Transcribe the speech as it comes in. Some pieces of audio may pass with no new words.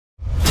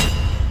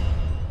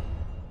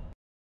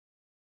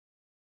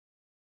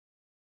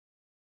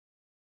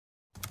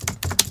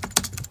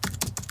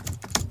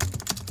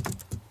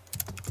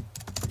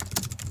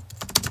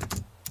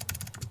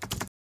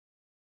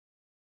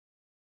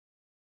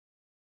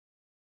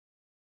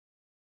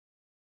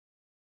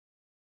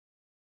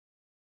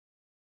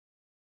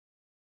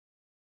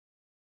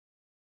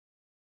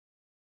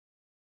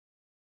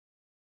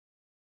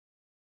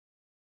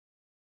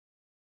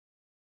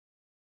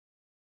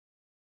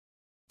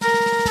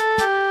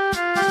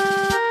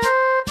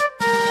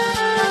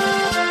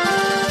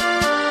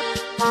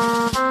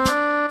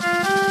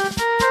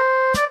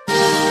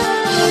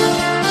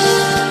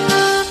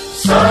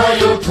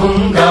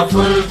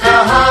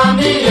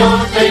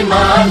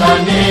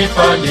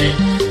नेपाली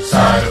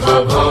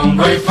सार्वभौम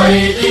भई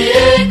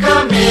फैलिएका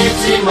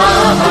मेची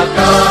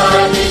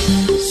महाकाली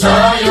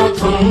सायौं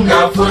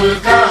थुङ्गा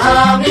फुलका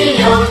हामी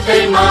एउटै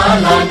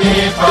माला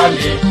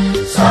नेपाली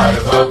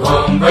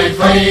सार्वभौम भई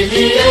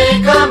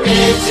फैलिएका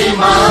मेची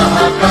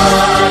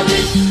महाकाली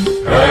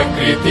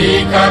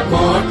प्रकृतिका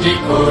कोटि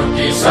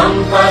कोटि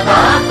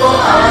सम्पदाको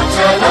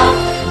आचला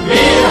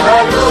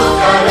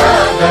वीरहरूका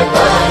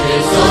रगतले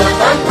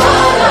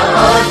स्वतन्त्र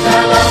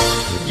अटल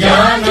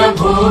ज्ञान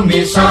भूमि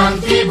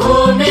शान्ति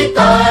भूमि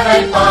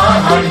तराई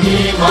पहाड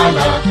हिमाल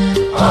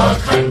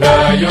अखण्ड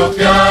यो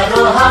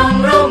प्यारो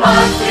हाम्रो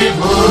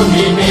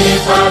मातृभूमि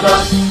नेपाल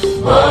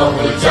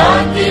बहु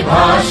जाति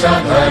भाषा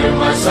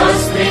धर्म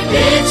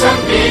संस्कृति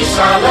छन्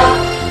विशाल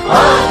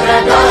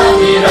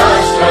अग्रगामी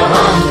राष्ट्र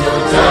हाम्रो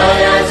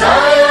जय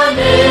जय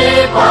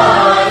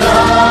नेपाल।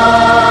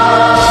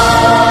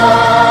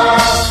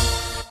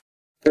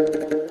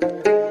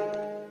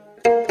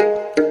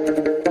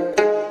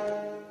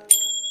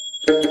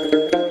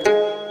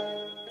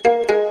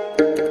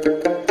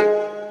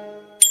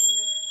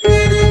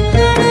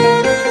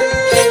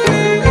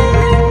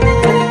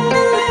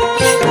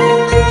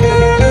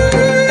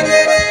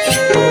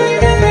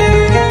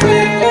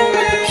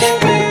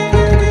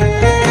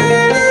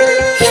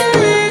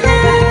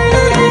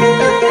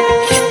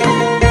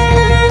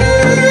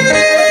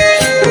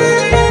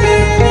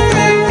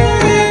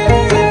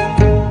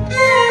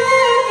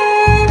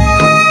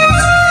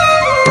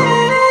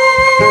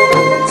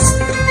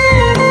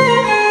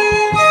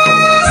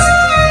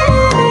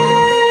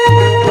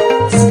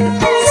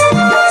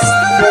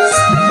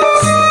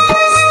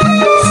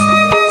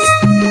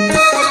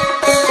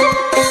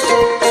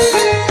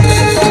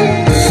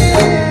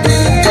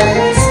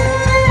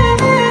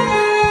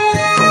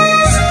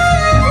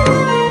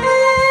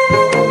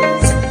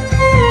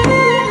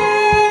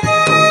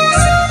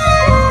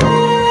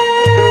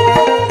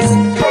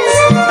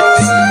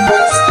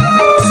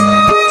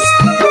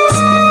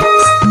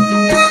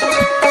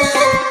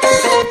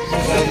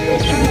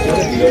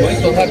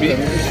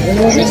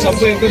 हामी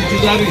सबै एकदम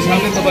जुझारु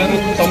हिसाबले तपाईहरु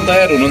तम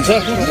तयार हुनुहुन्छ।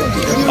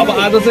 अब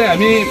आज चाहिँ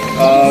हामी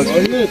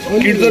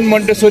किड जोन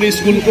मोन्टेसोरी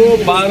स्कुलको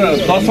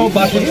 10औं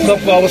वार्षिक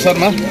उत्सवको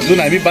अवसरमा जुन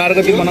हामी 12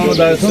 गते मनाउन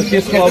जाँदैछौँ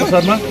त्यसको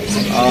अवसरमा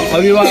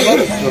अभिभावक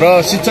र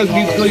शिक्षक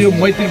बीचको यो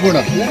मैत्रीपूर्ण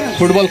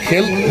फुटबल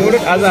खेल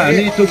आज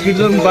हामी त्यो किड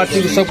जोन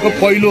वार्षिक उत्सवको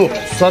पहिलो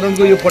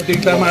चरणको यो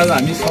प्रतियोगितामा आज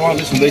हामी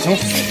समावेश हुँदैछौँ।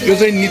 यो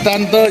चाहिँ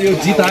नितान्त यो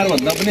जित हार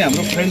भन्दा पनि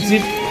हाम्रो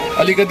फ्रेन्डशिप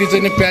अलिकति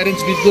चाहिँ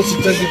प्यारेन्ट्स बीचको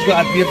शिक्षक बीचको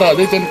आत्मीयता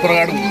अझै चाहिँ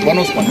प्रगाड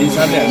बनोस् भन्ने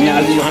हिसाबले हामी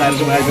आज यो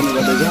कार्यक्रम आयोजना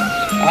गर्दैछौँ।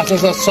 आशा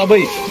छ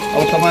सबै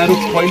अब तपाईँहरू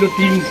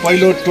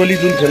पहिलो टोली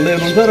जुन खेल्दै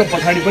हुनुहुन्छ र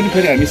पछाडि पनि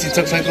फेरि हामी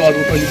शिक्षक सहितको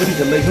अर्को टोली पनि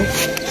खेल्दैछौँ।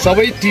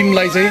 सबै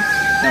टिमलाई चाहिँ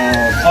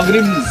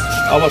अग्रिम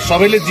अब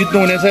सबैले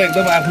जित्नुहुनेछ,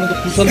 एकदम आफ्नो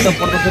कुशलता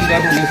प्रदर्शन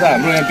गर्नुहुनेछ।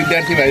 हाम्रो यहाँ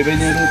विद्यार्थी भाइ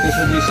बहिनीहरू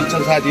त्यसपछि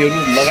शिक्षक साथीहरू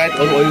लगायत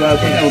अरू अभिभावक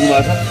पनि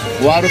आउनुभएको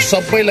छ। उहाँहरू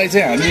सबैलाई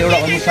चाहिँ हामी एउटा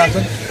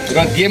अनुशासन र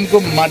गेमको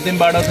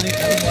माध्यमबाट चाहिँ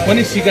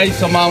पनि सिकाइ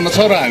समाउन छ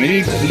र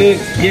हामीले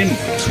गेम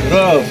र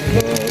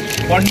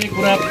पढ्ने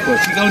कुरा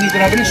सिकाउने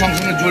कुरा पनि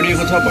सँगसँगै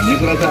जोडिएको छ भन्ने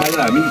कुरा चाहिँ आज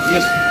हामी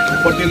यस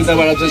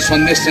प्रतियोगिताबाट चाहिँ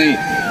सन्देश चाहिँ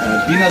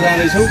दिन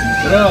जाँदैछौँ।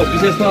 र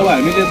विशेष त अब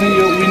हामीले चाहिँ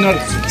यो विनर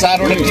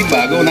 4वटा टिम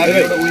भएको हुनाले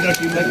एउटा विनर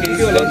टिमलाई केही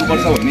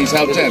गर्नुपर्छ भन्ने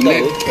हिसाब चाहिँ हामीले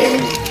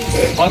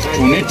फर्स्ट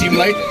हुने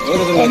टिमलाई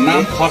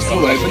नाम फर्स्ट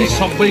भए पनि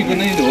सबैको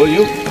नै हो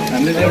यो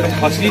हामीले चाहिँ एउटा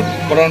खसी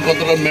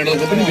प्रमाणपत्र र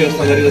मेडलको पनि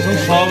व्यवस्था गरेका छौँ।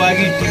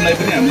 सहभागी टिमलाई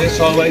पनि हामीले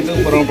सहभागिता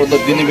प्रमाणपत्र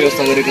दिने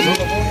व्यवस्था गरेका छौँ।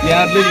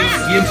 यहाँहरूले यो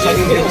गेम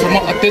सकिन्जेलसम्म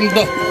अत्यन्त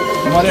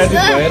मर्यादित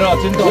भएर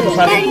अत्यन्त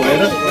अनुशासित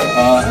भएर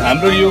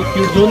हाम्रो यो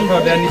किड जोन र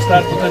ड्यान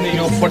स्टारको चाहिँ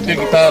यो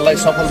प्रतियोगितालाई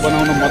सफल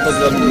बनाउन मद्दत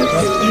गर्नुहुनेछ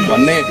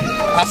भन्ने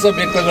आशा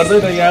व्यक्त गर्दै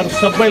र यहाँहरू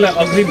सबैलाई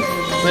अग्रिम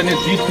चाहिँ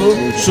जितको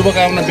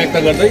शुभकामना व्यक्त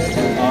गर्दै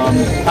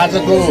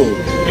आजको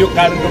यो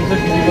कार्यक्रम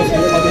चाहिँ विधिवत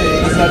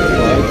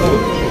भएको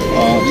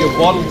यो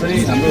बल चाहिँ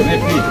हाम्रो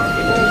रेफ्री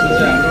जुन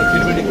चाहिँ हाम्रो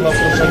त्रिवेणी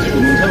क्लबको सचिव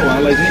हुनुहुन्छ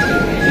उहाँलाई चाहिँ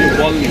यो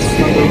बल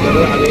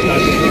गरेर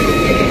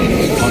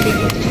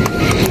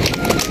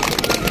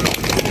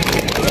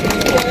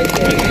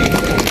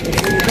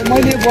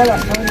मैले बल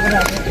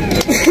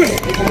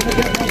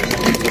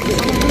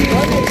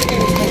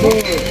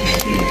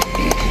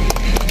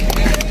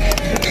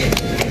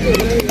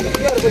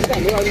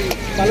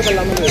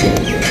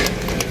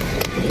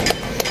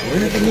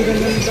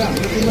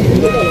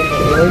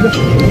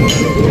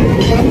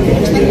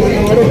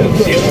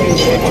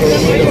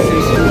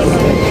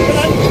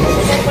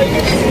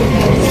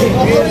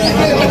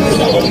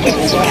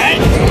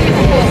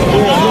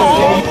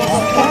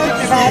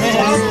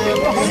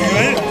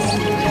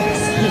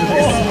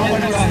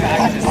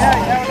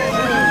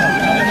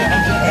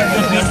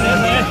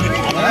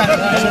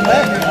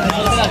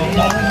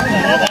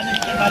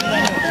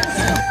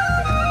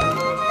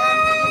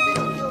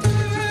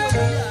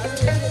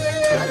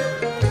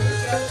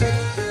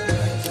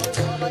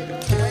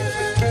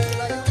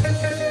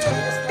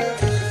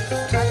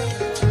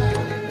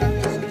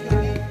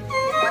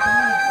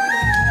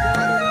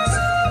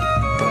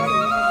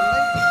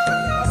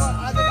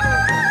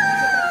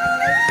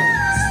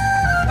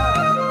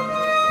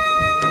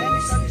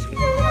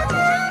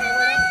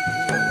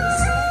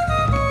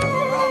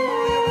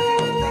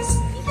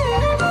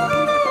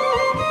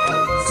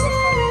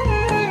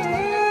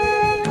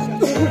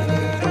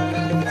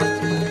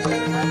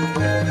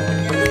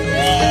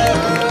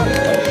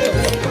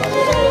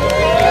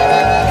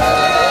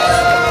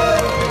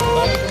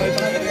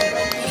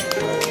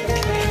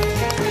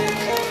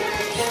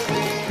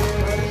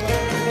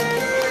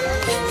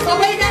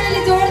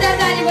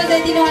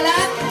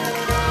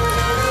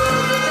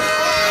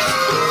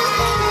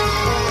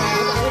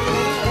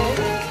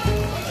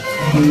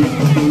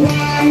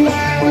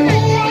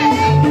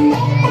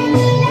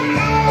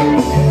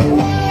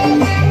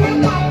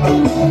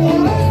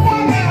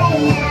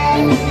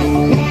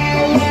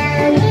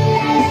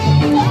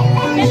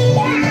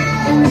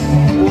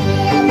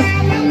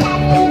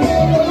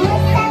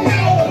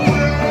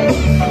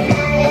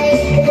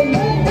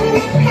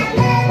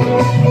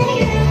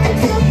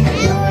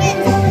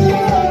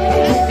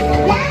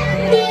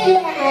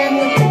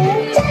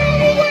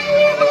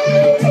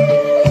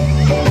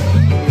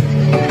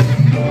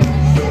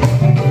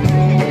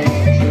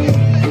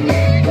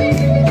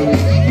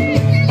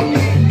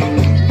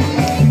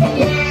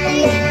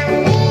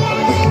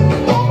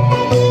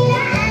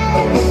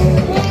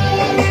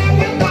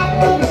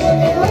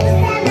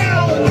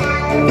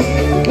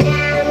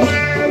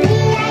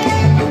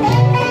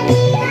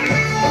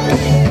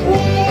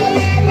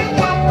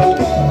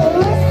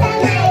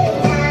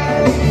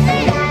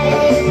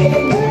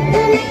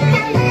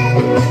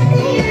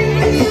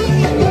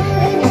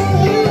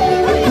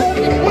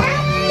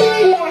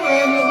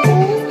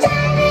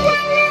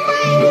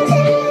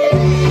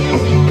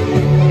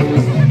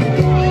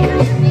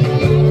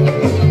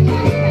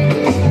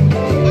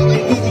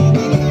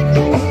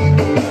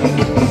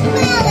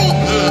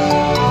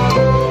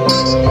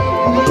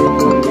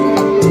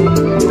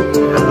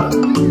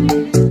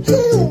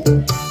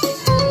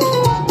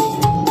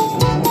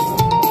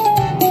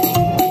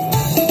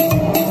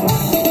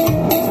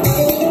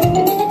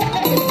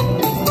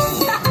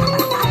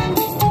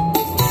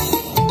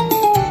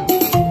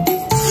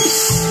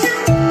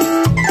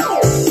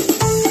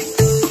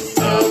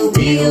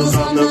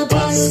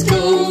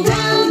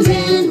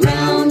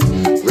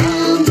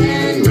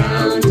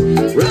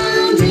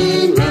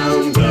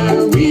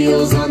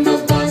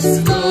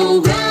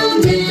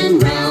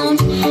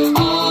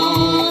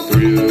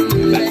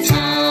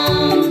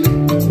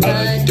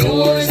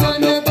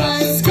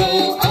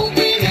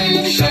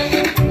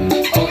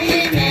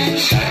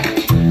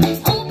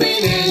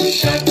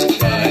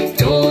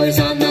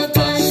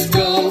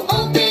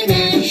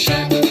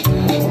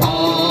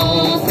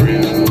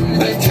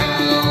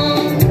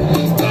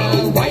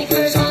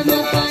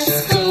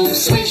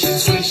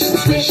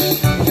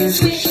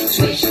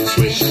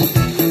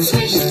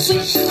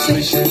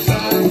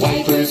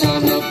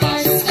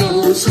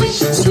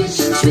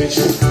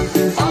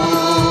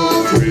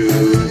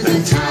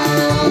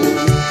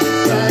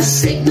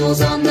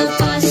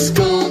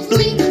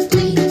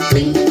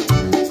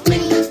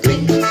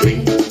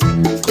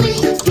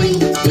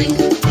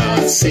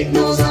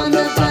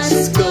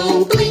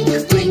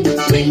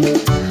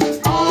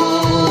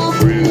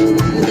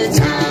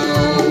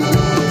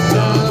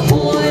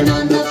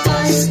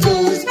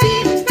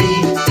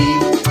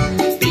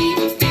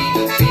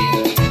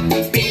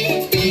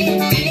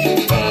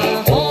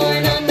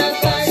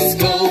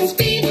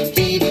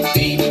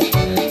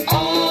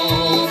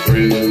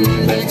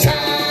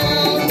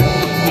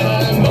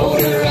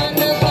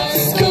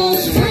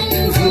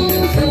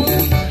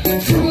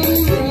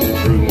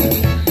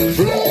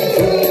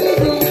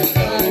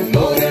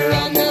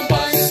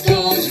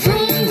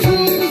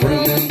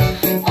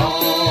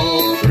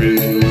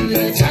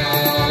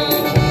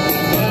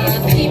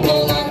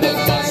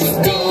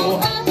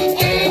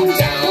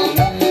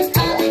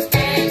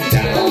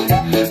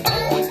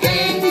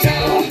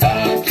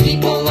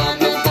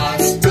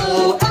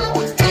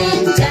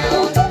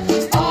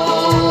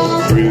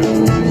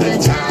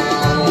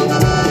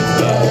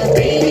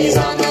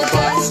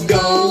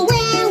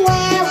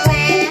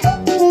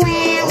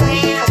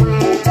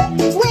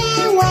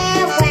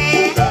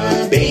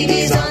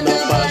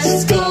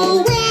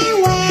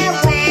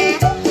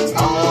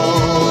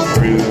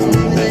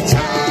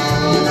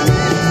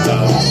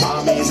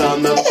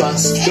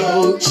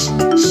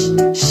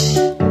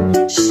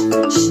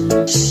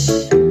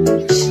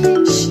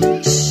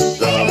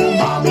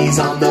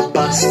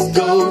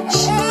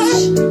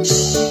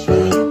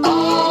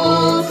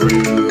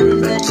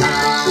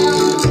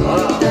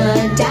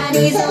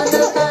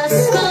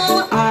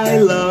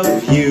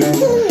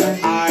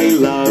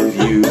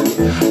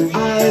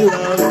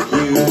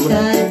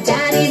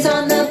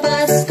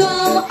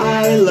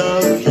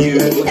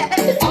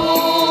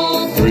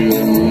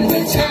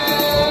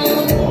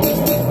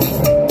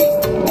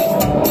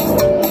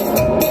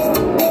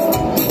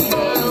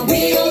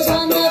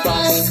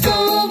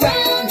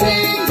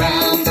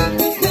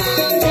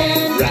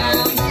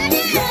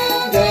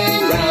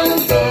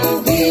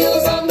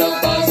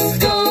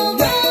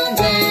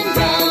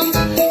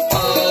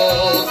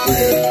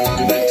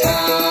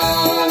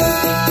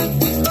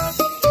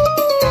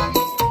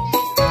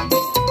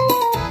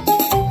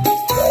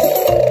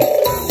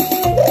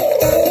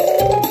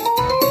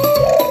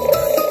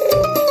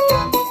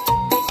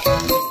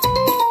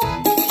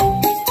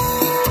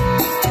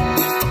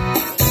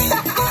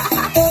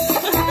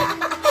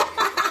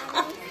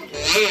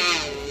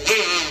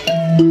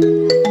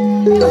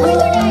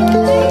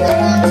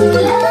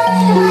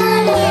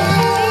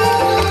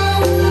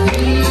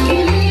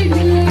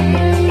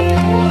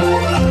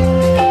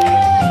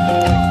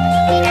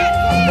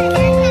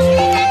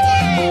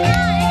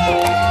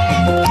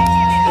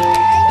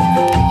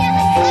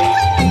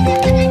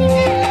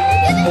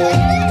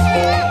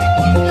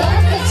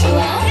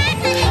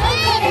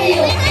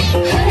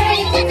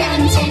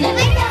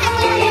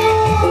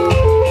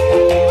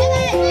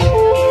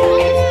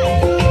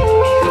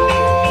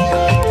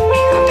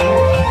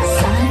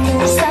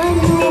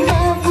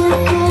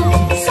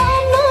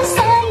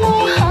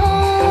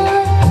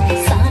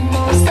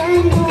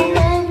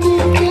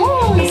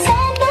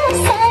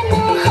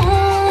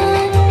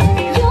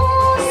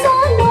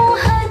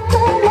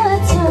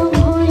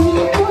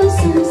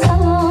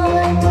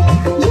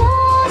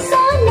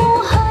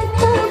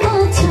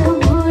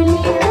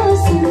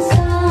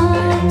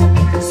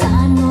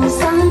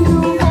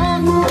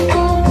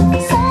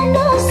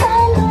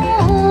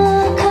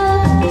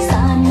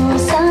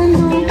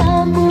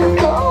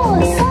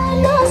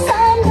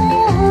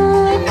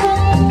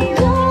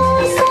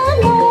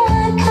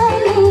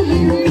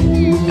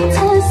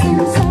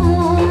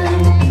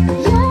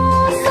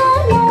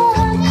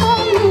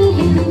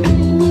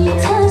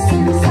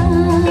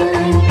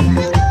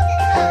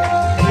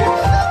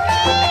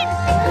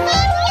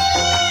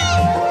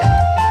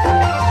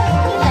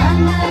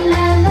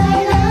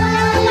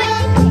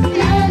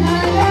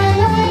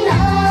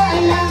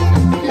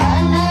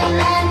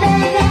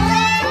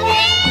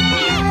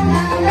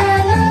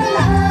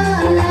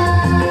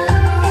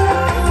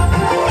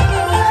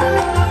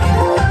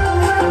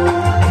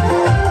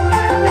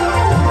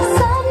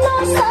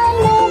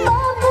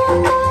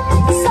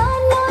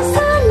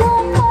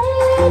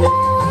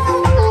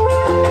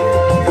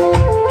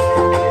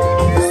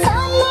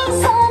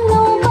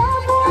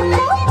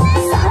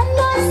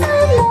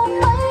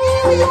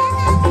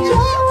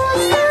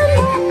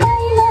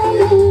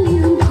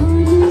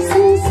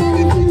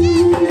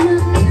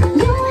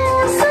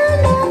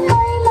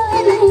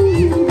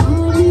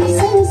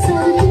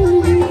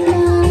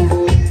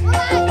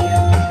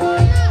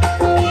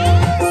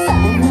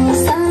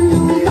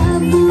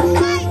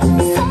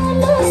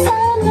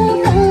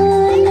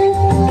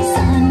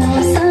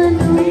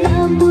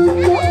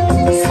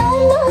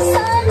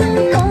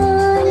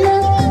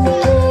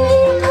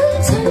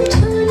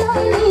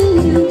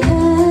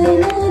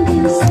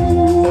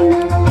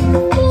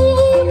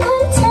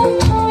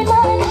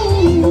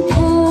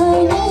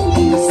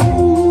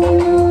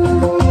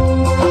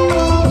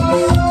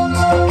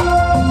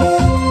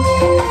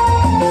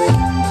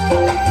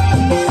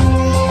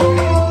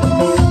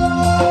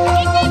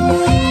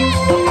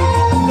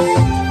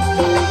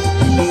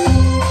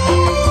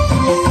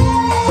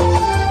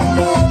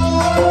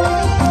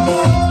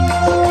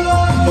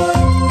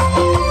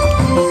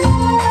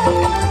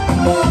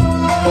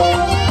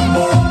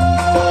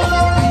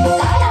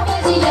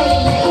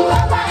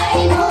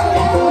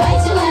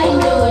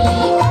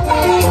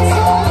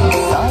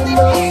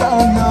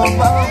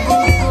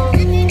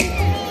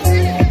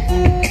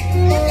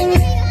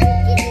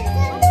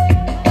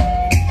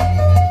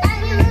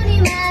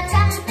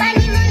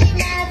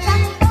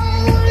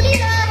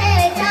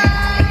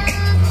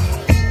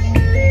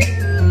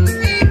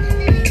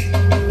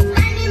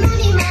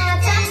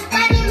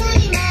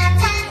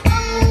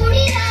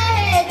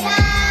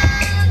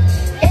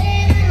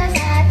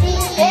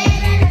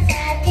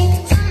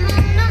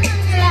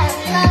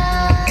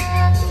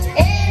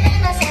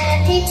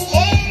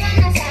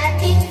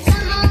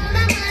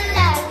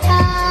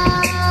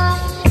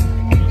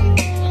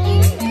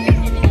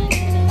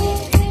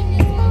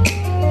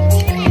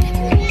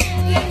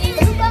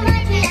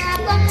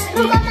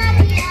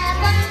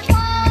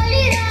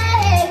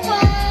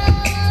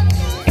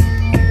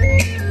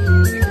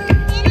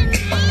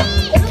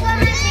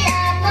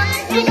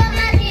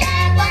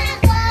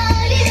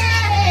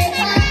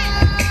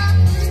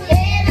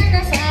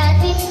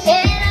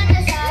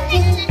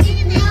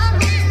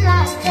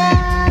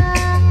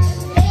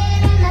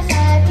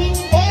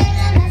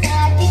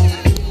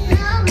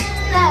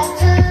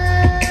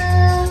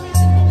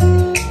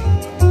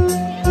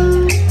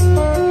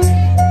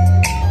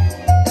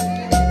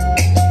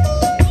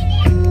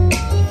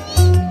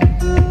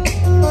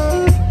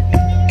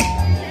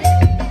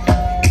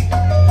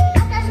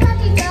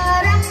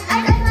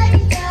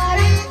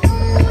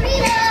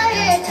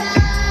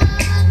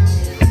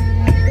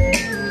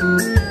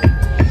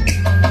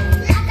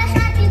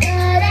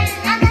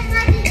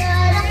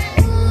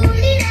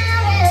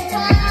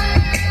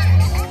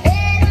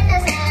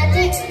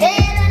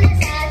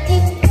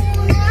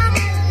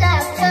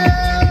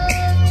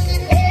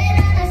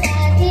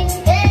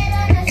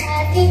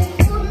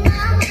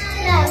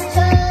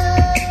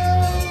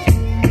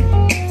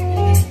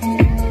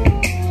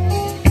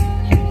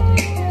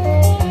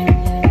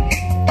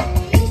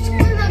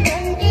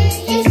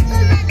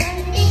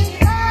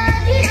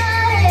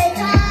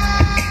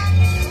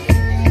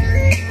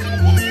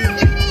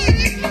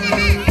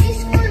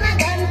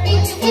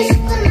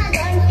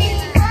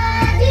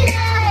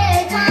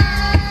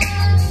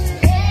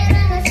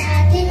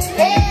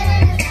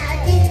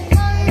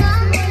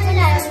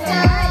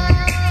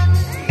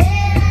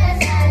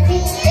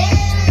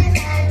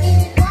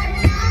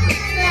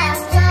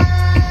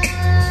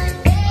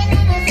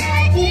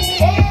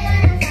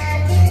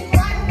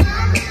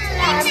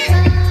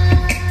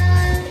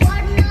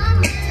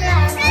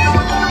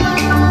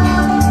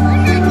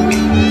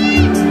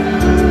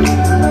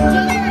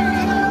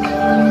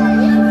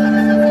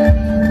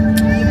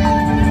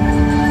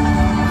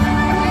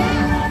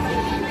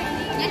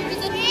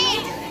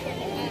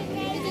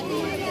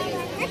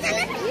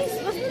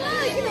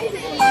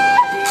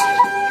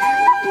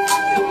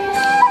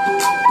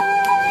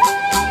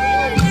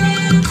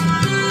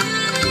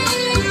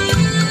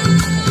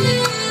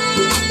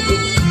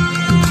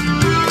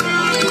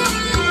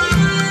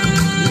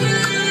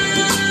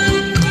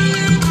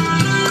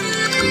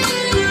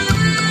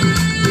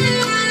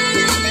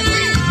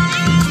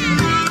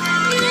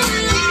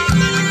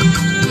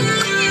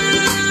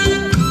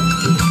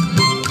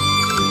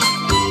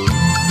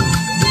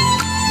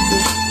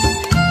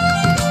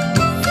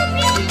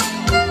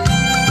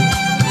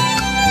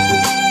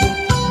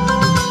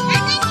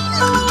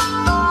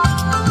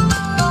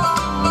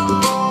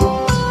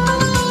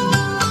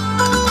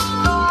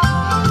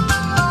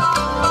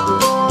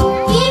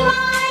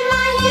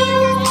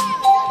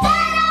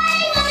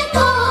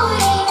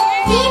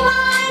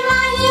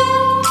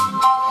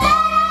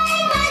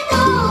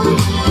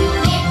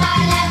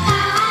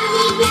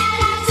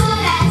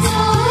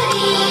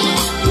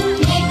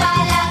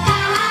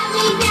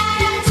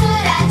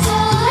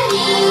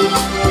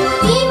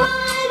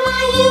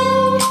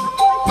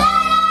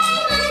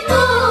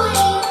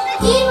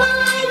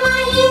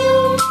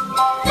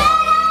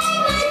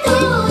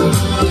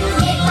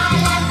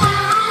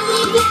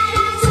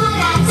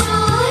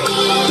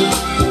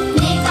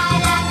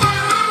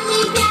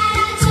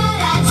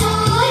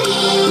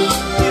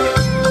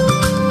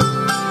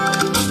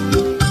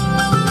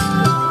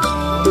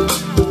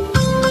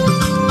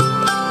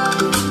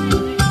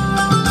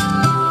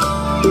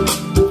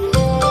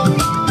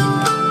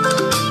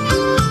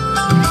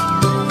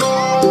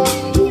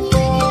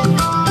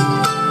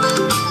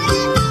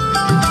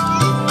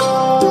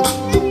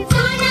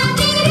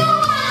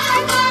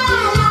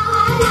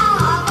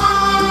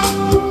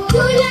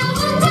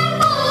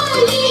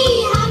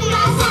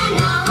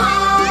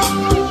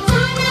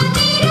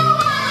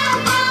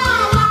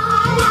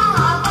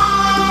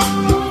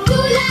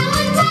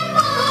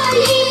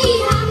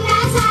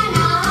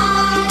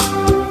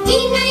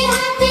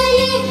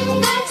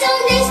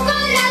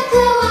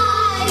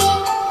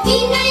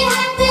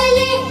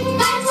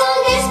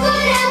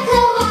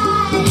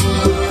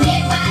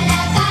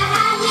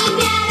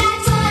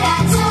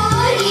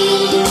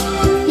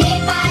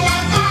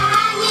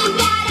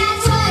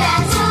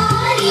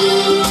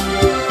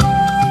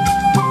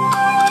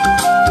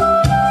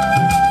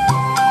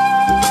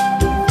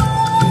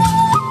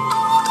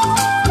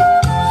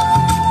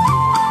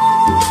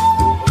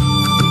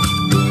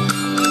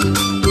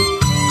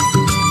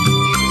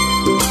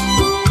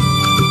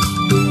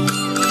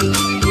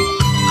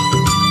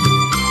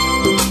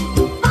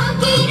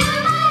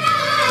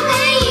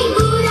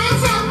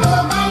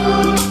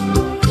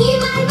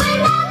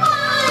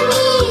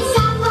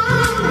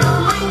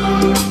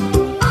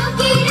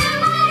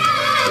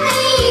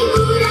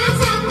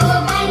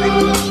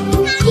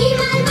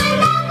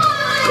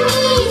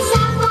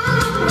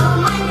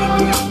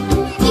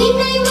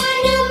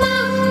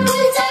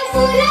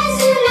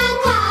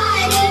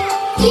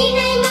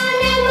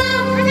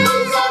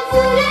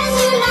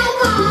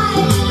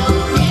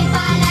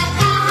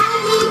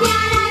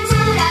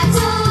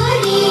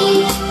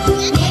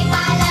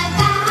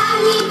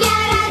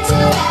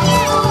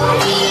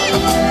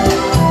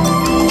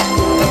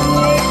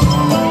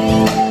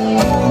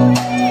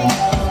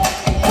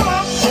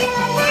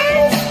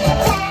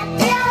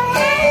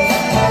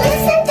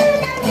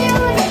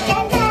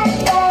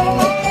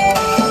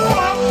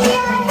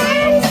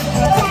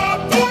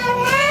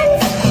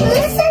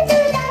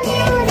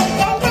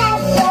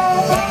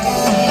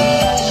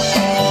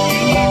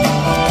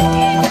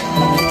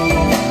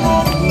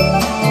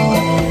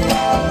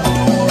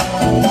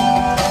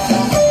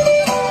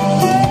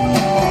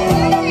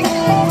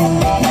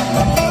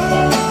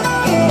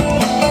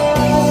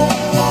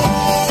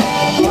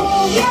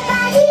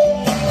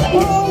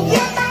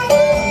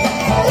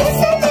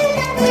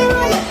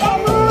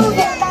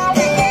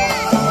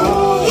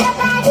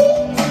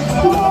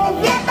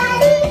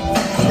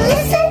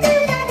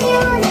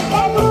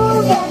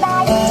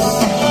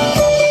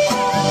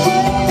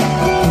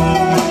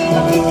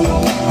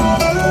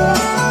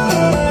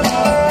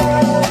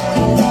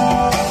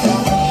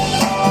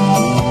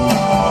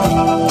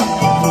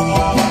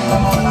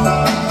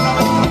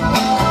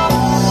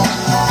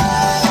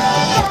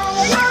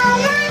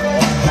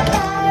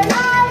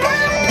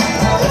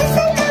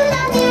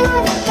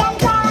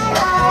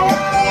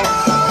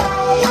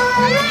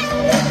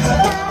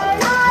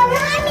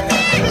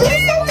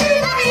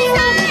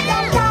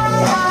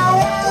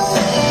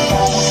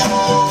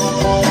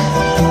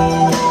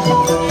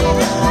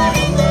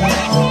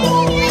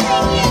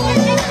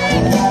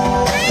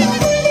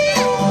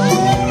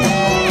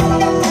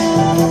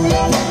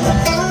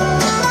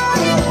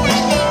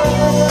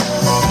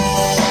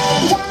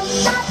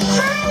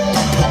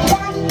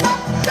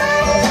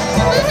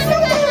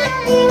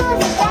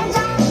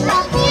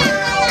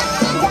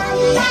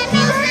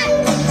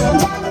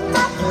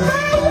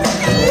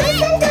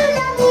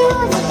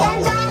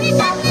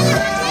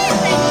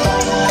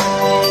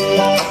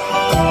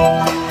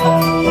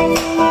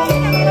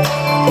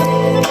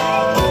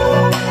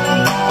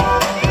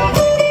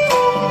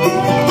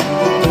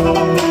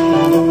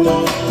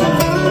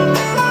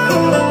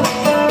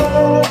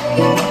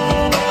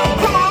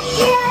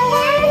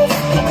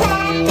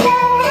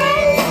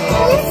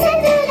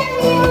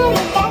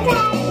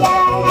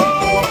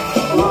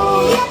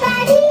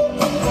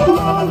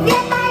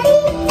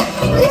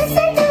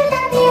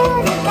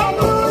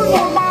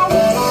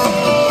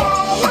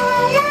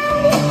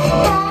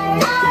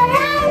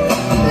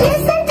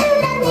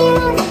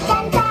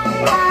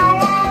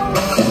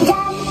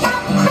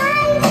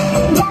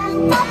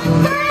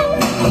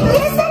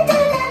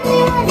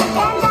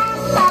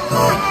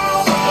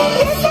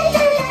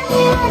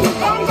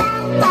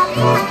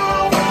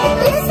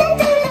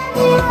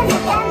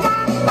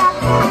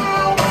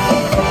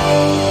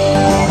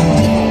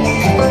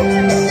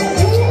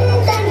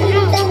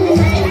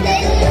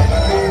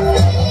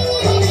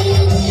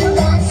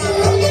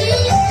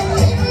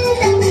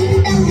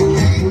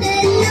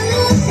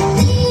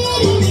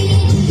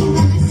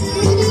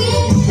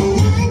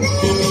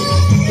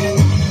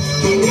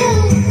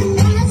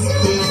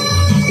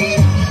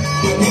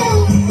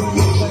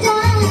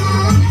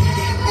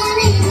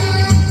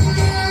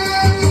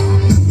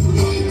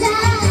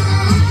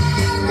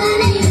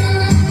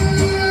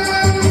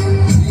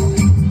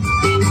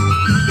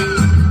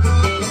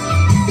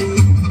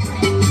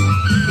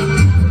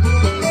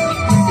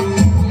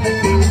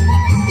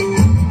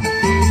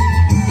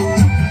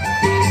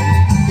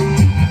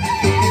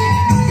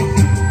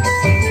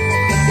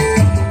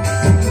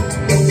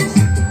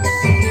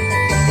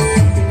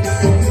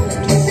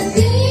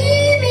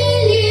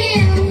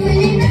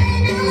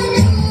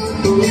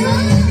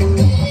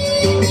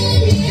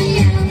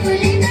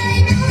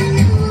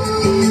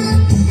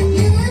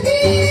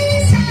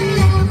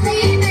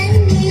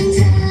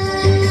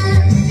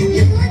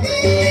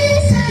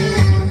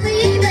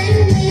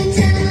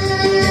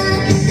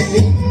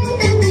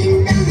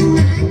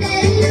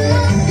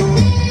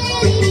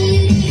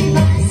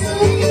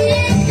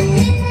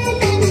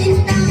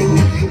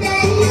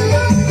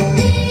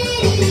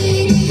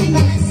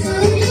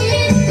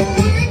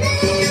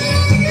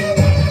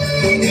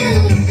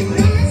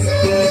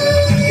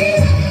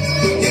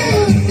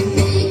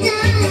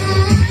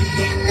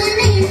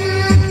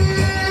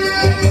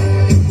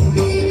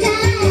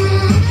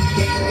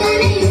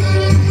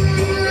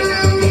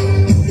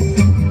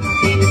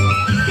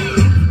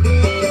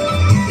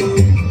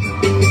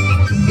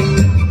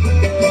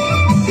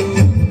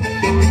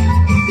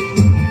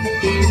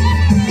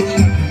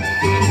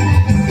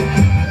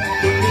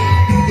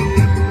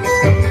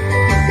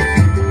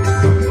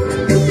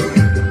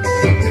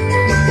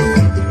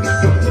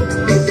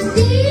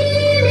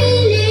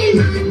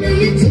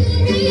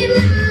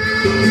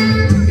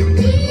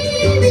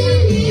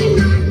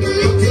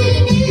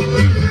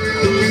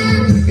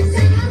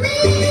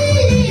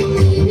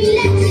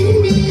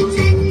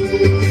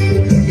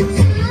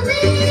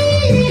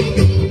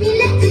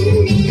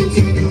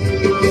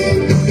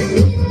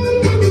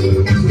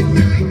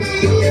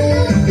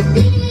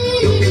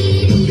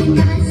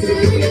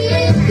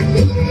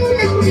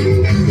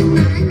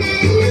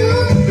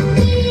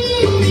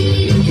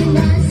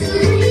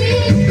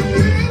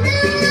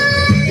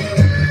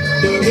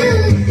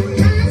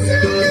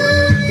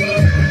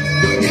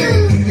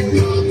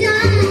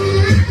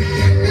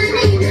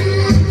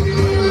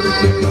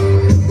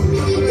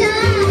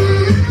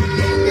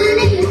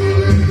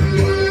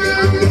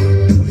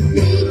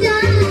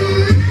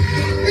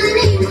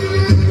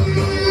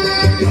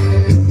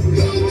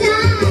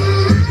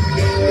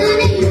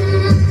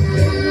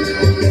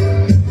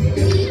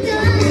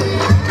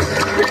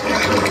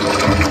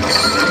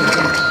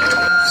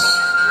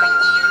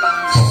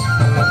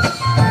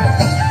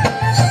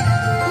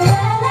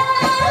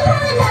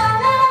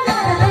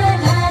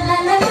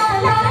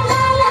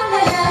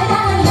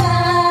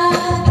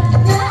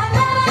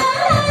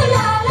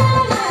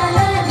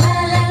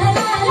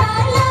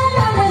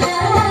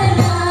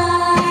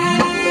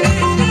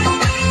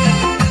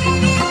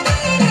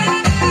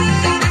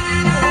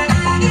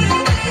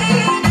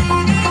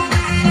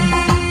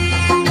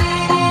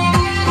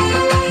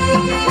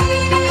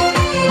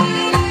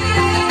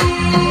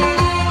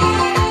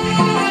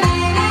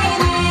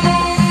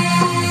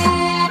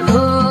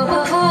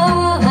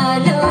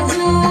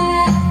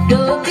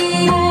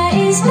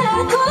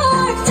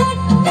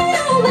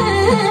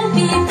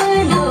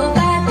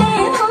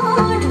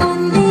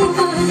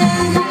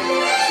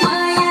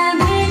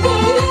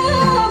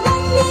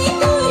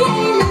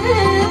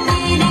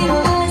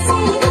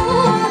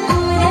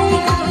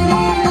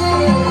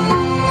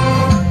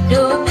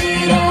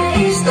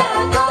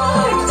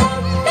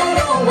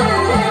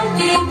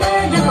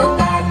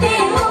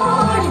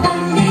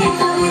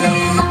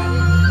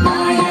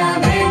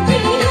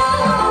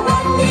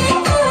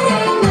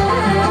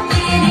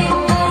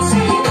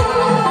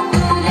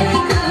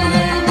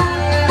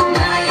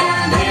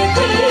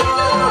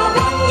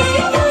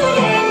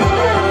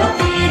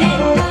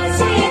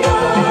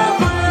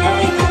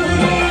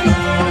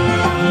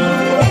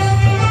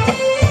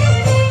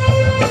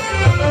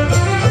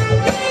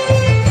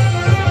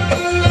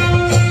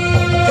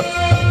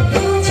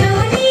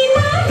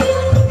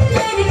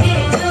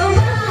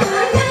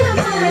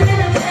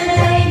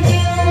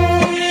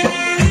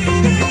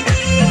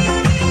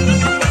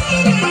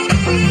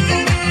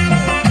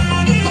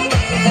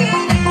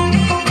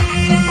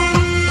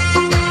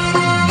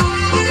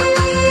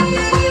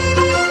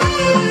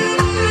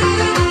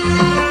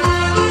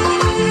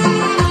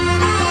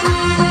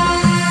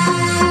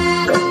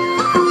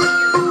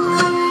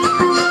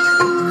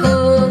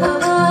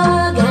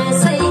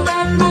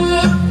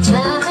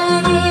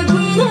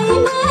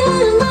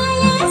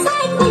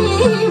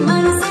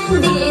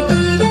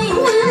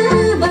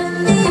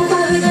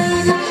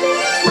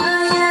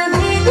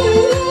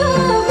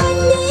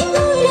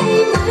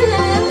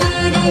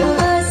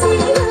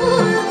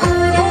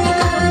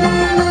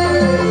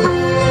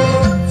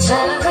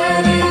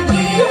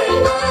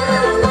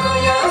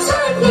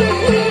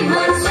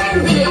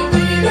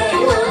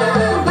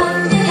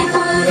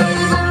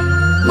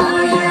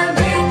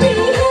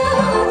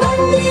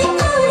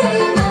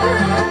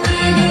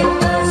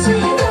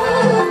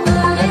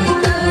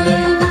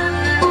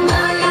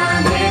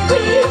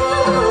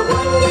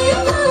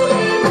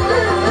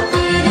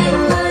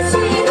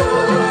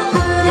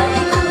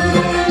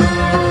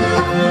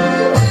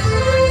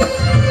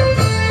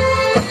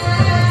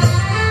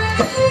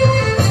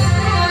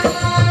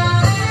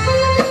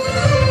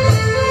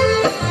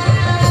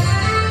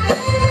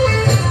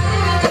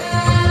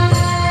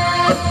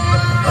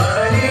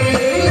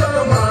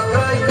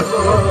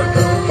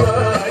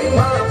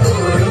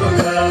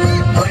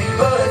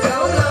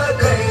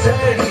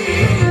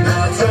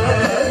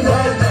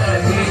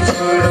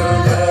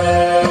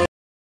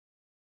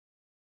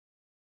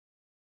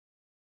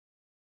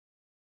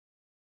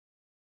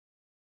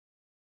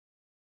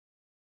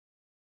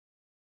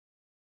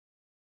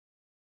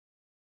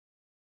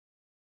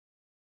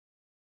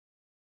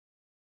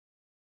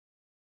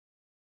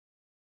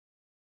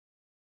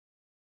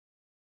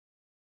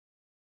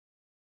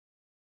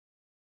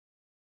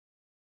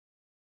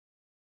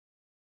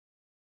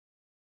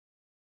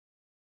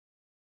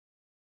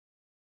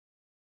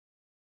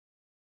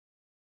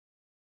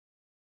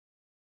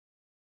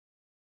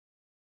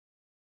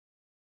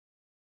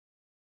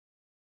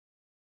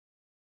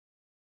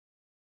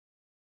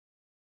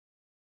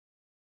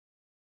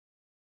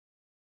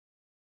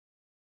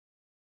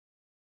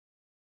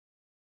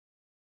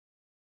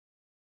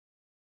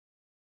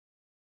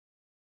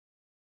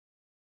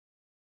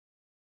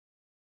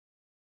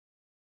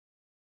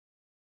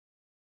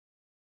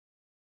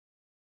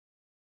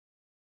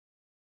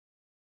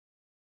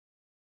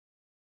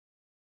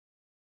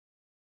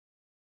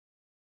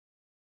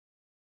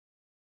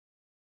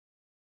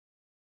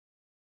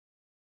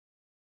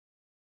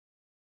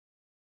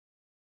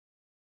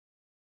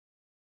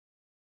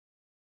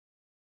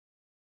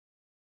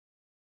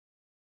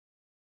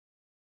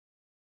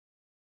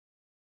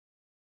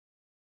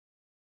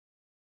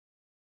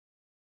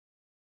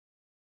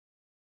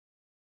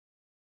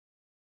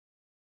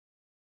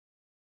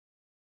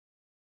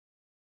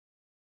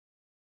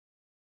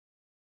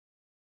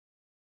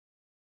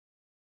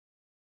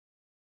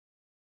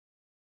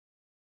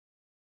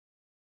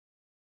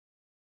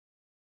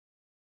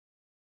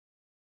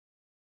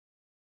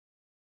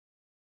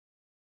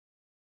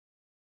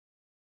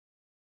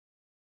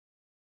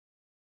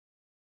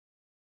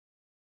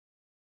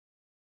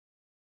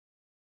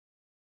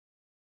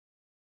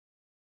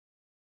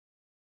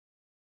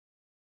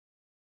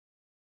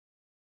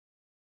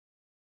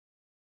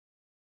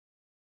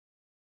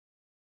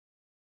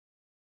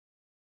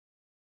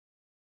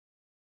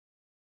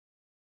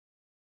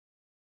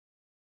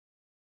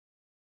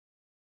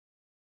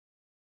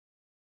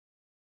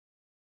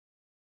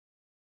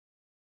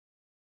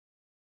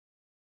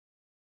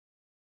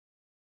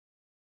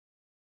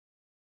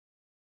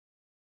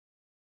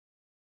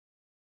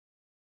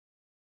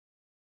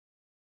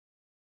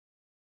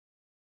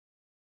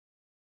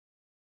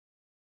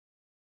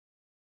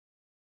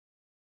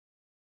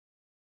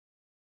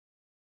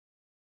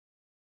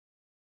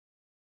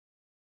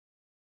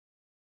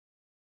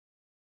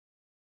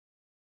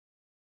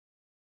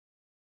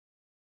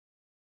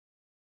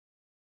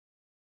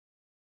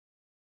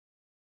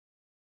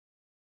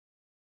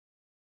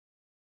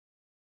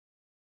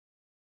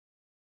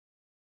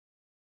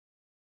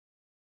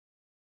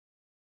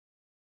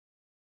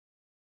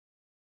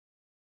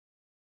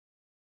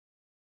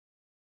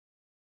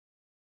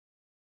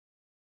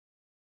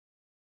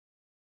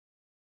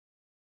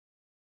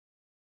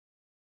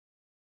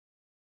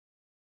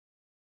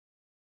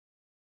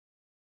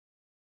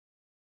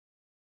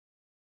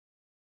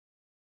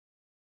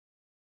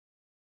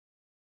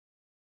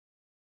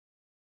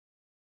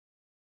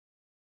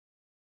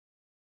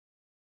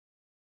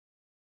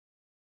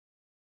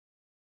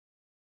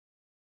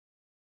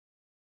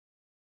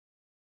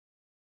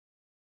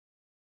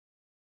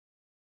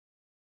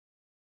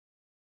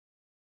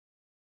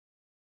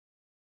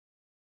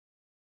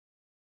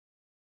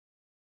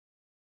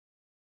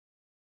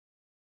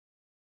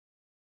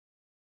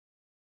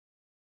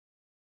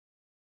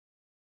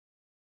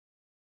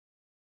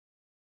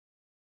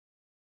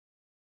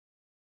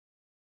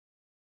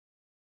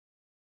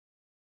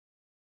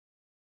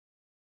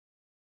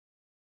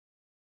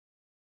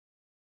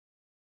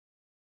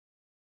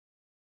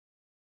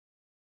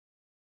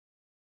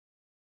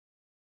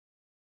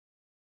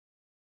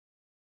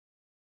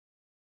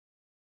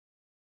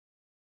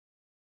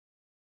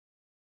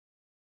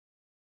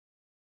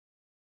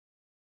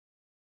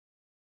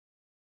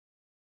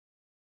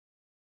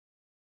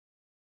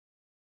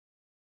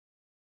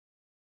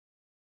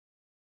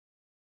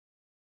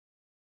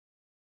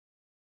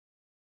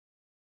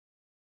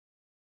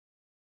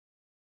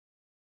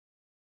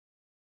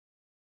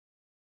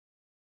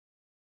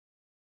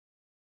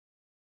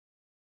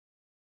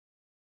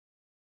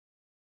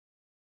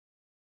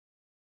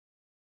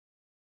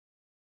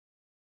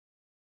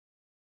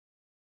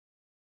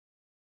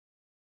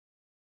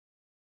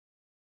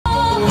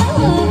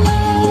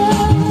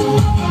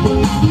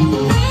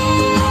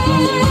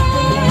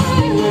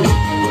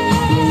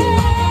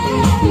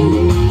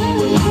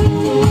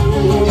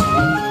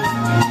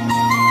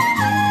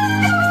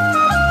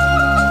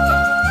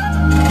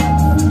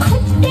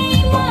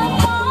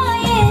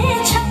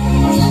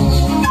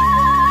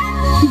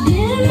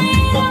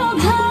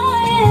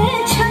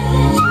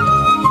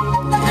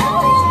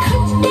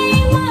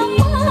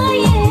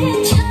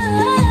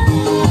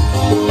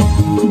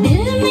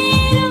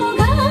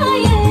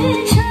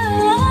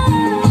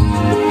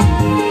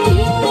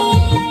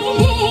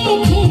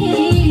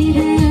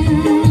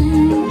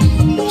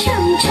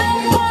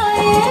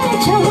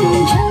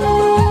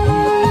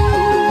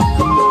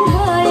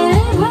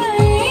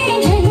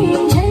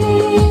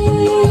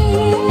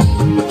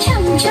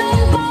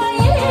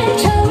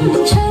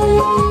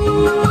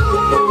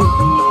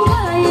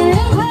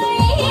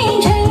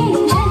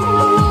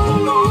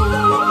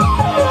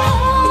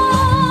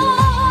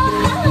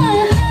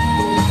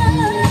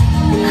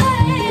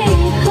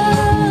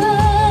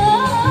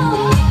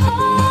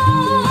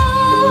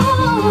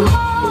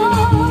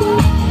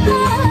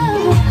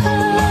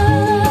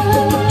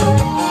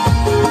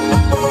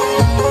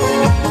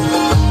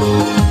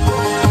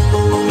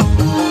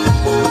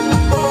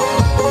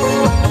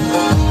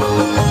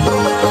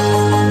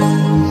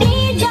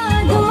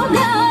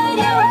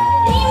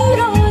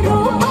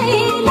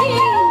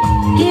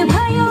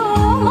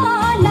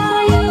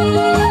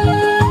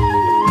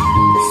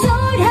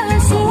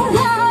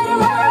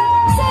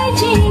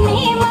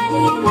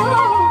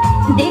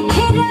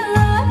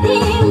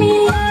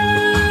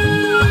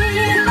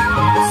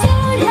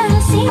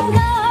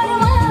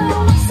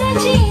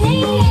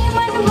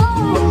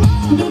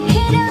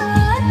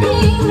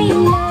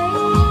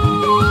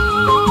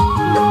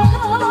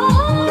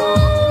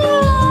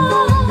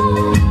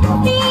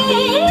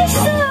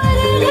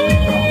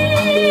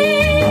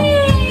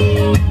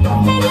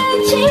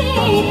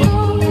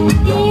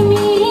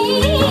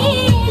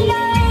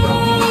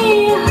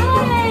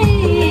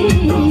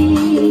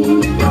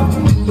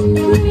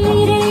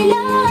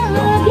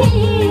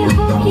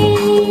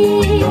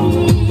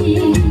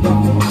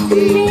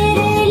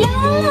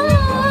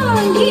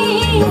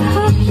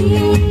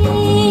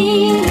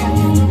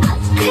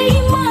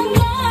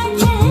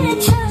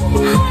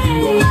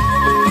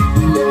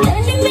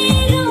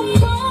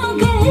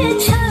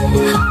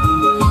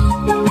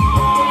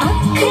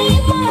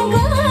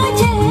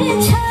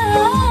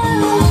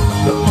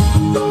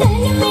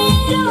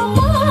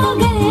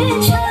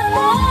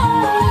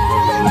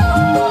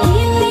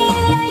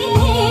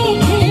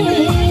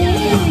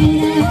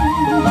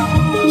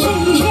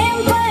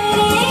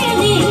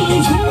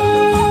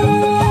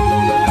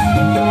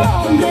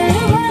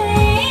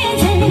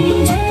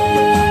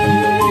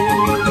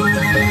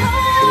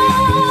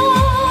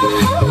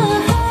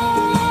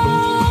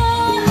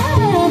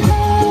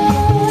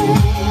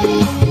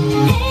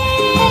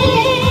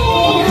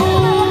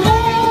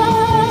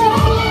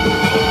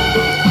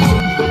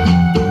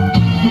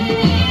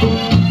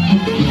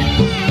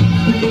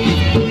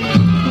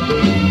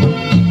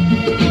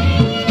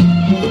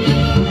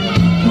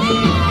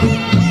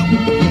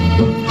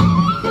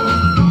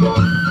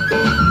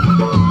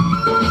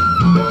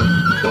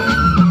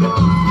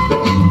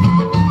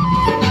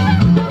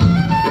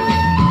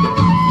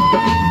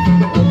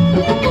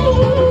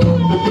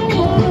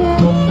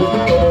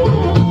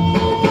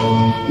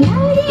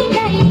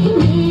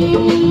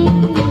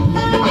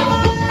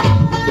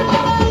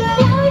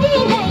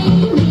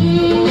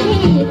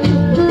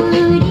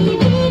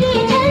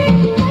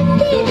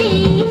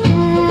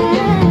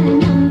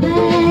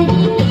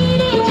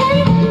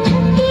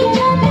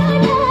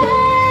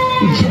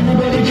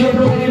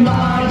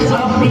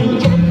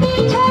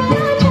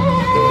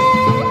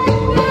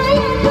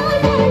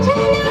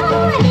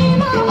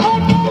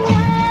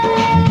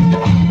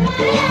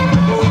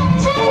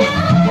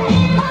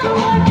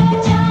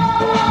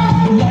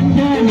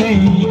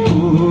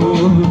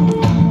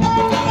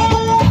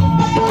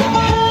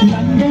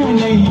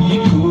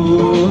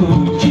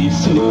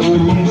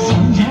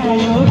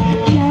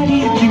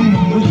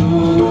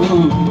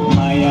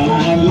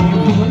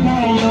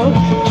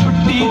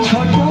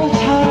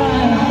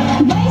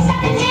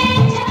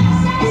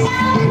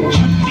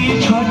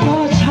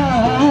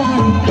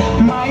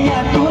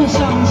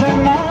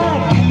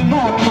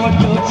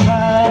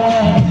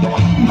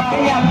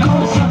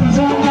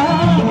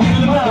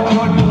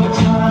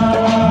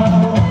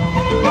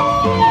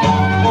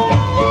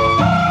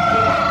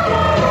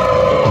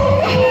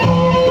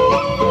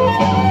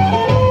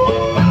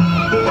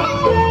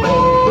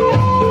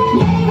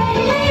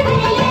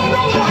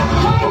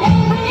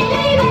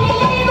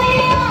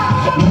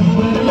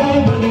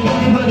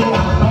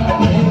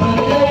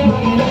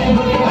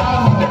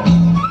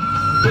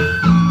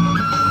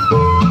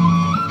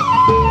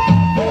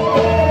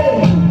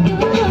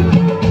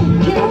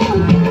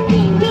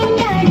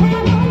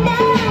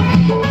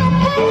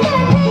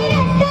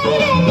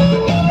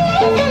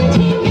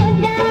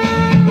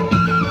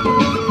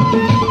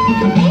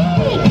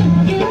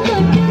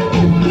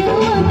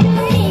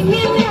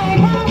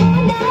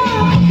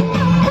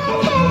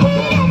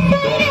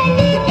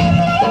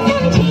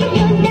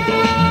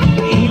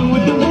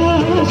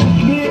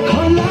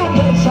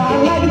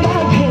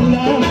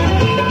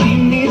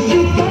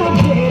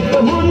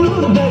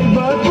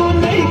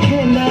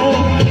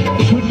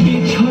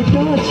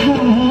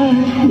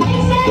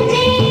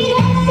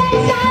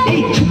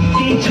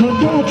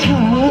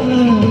Bye.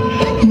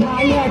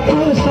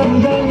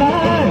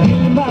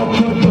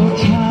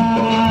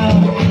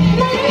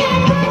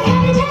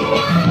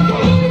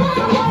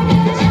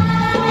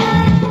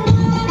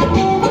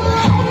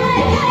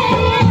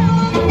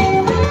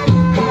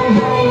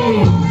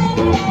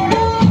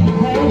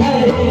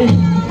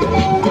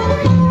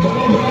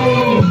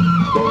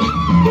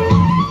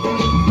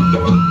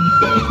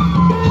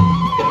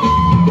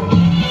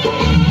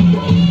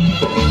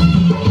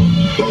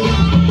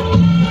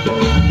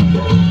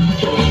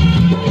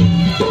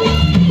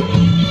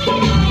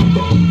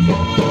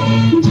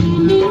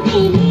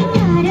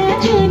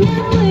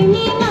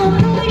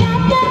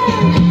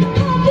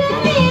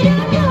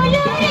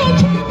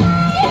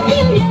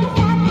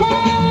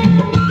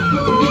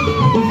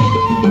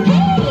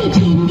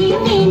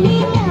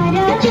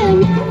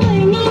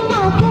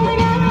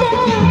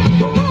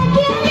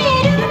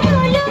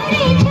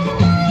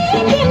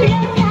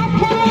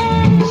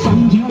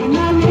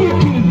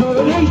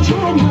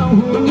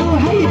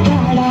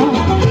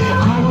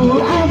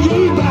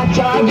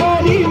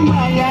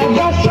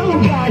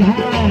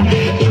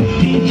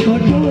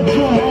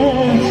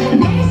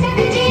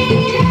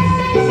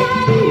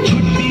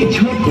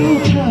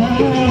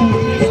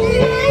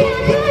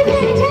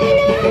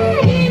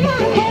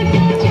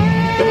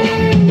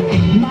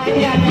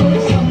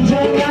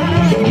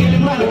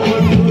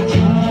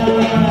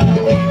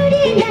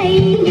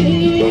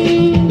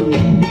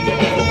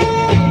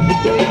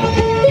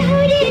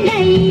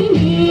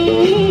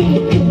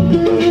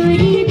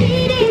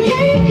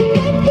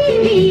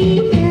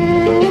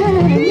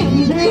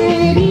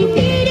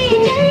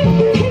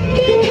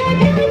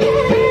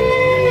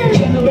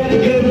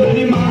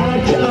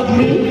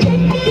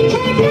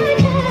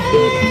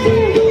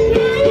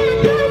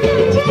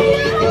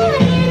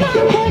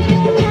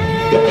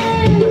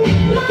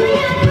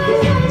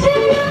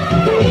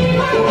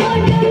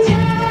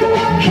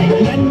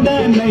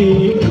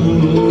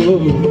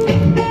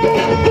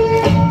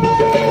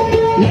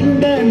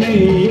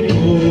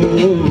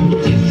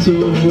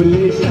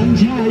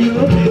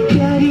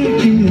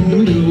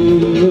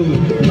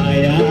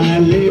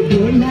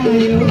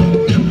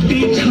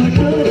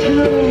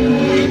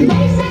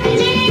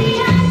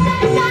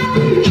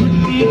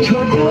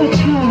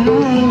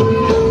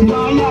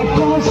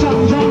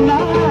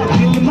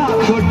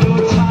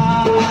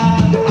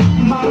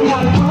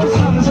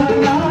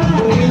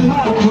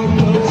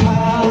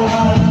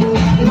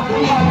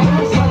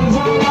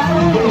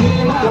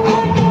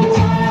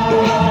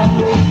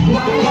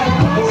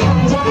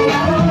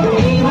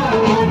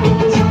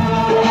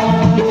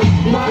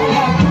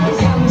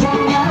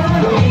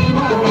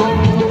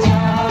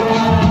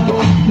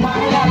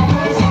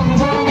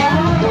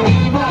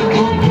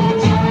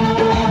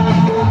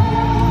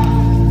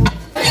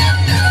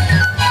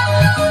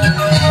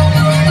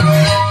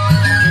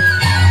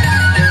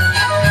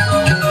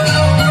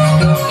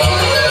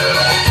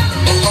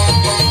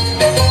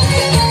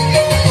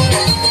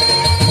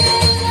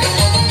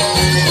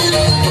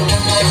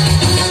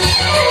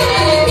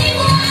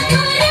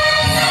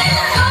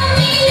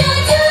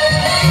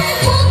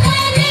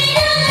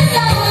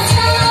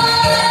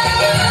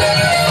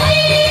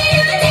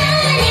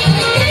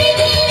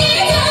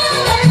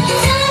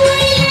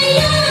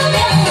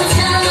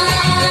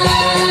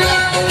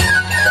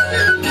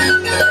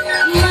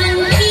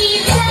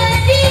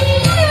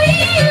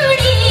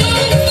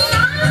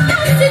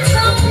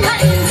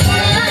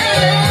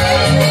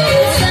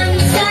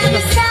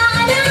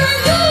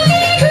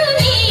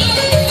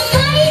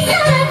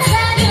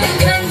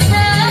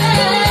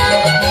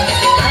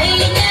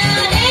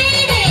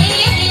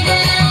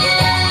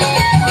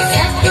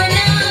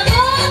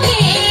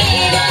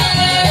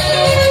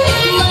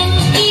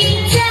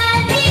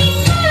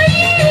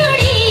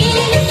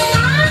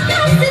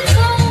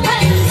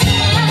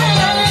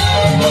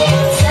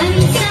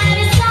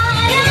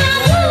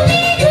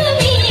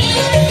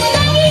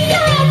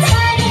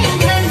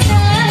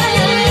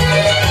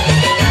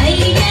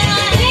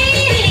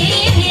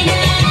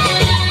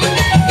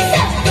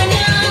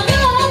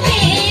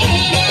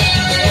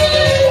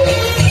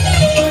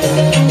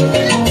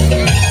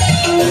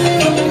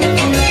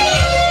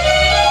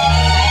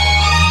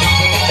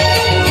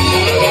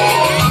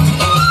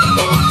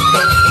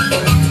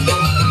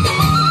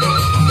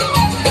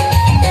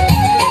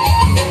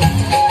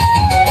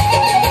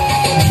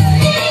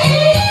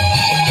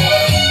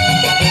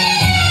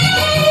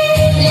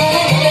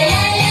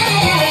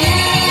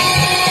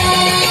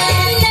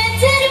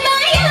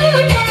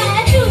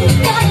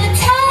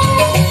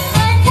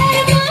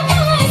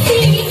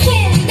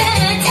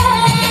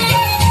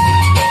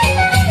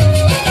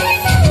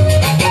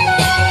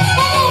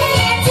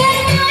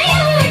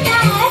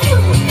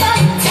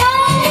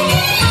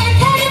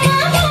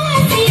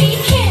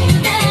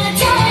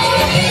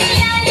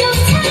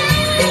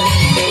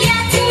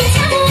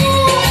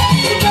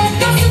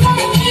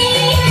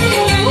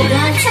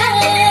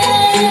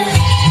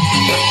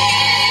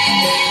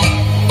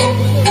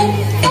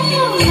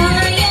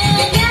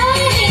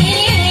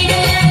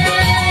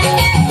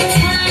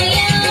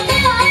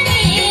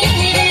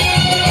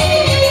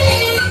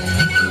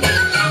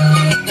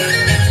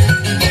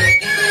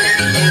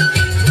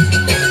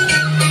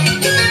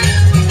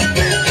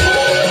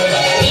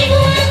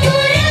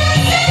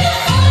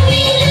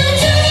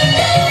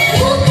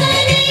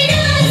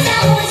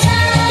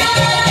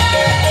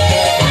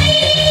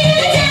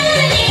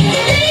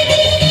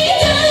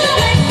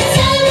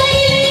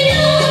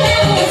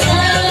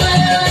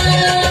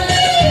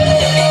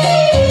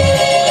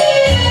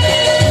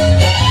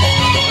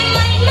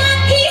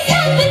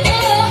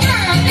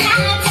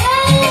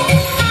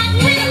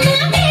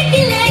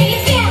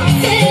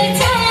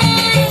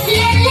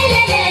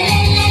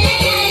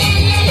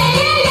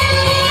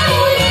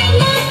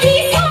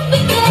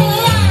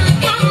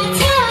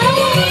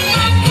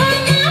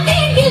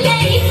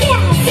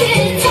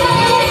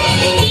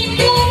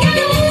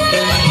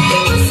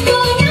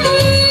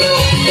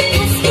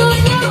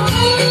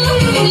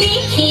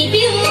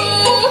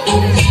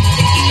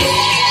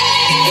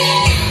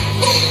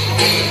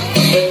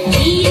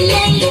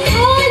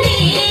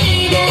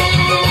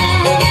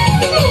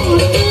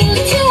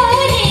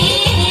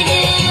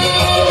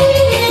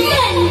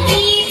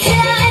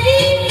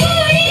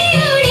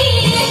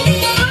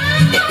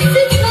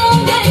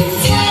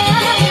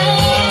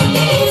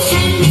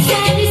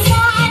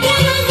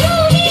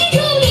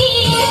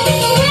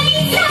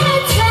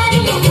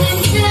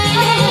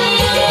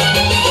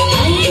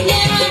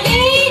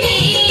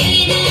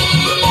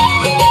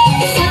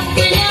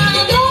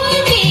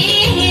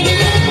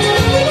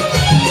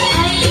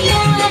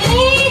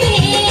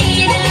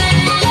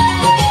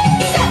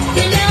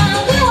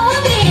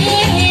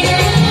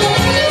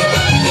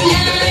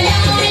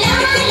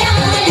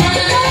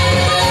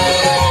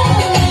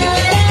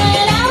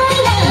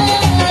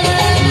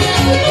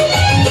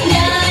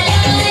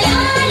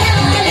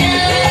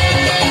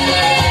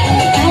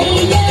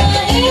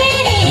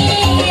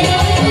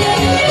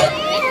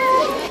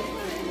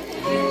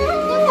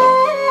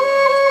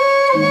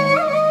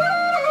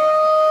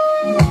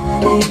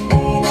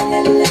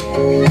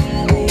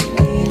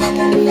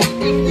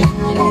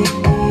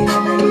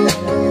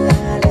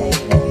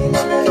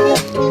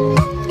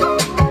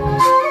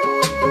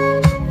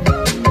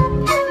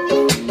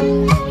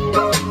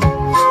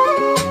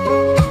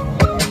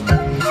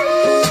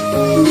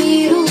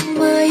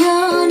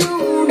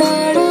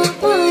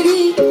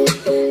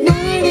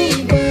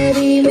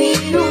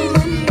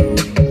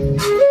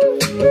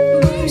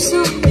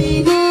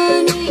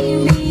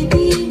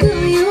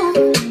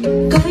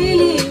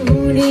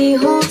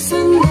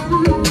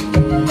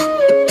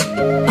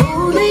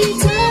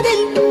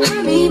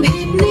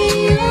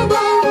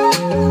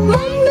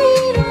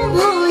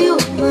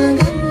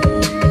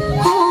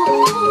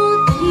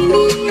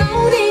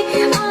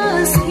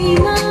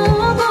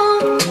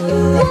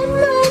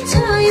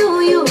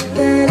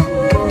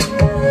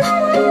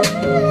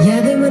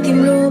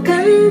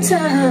 भन्छ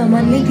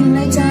मनले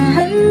तिमीलाई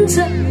चाहन्छ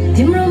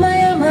तिम्रो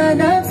मायामा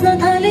नाच्न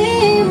थाले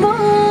म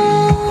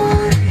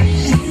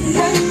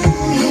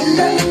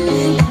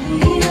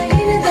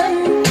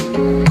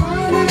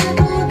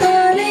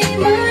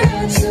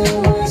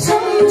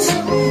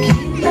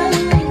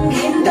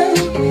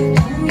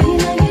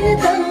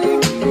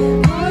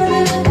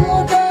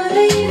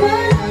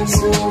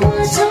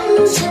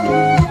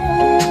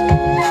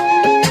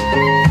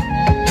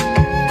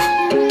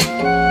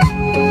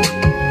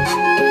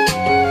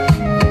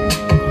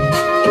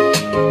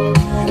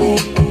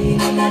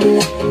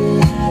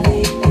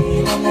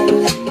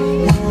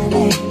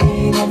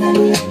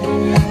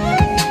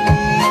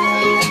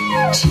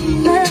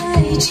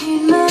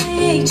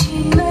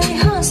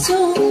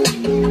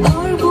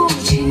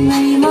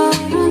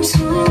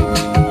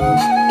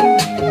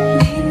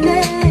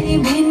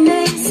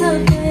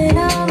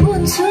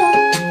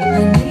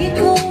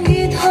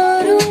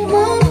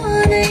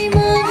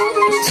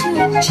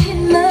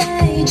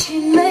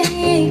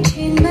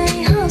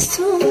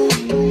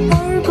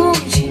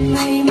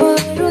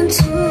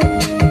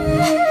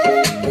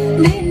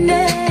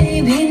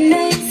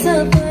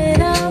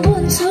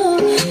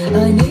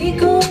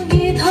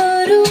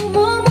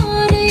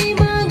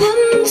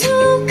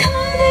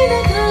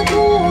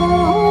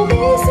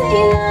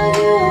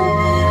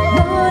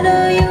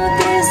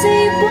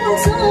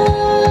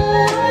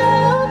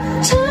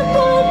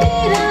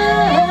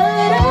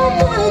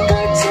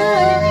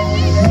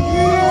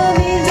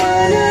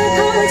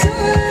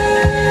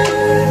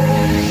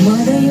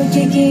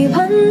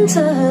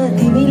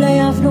तिमीलाई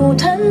आफ्नो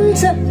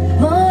ठान्छ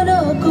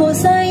मनको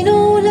साइनो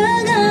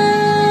लगाई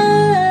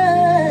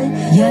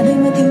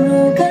यादैमा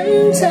तिम्रो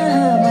कान्छ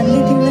मनले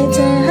तिमीलाई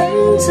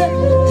चाहन्छ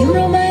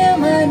तिम्रो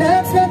मायामा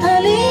नाच्न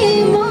थाले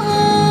म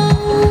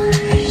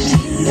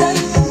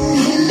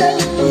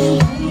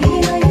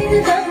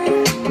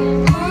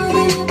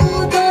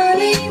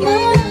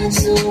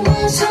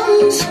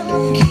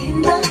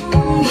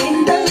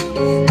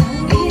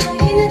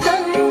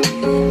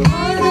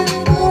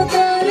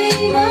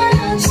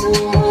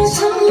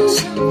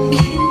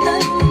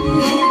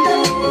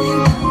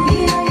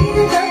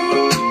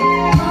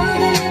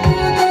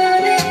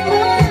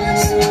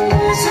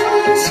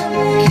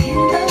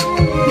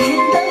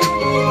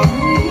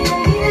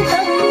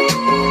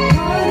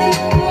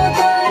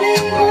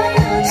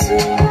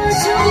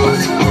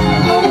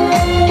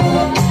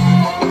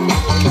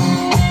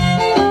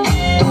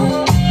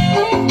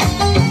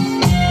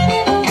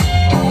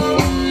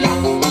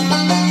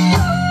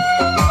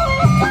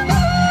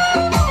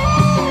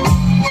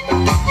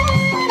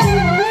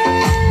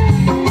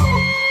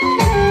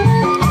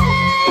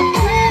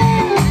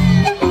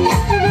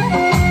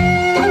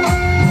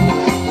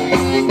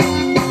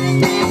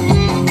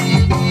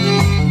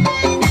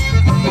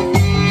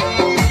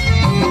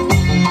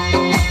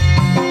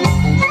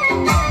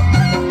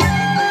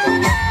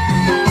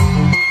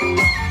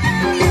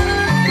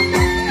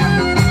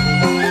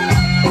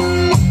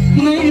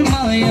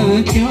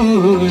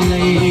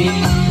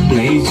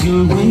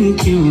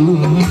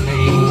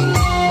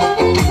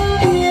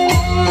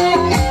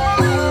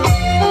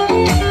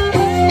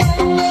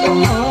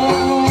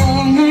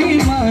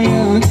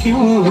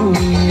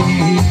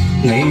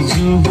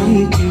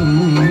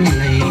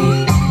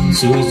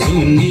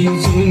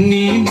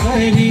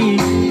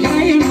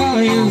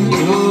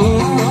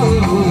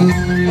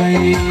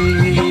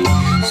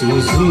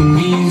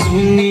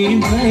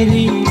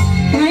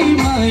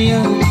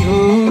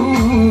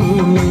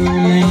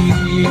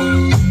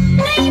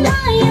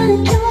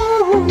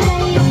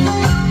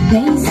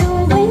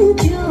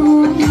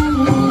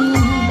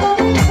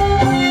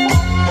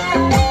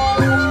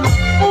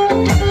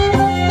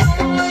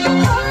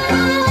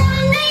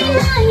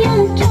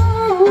Hey,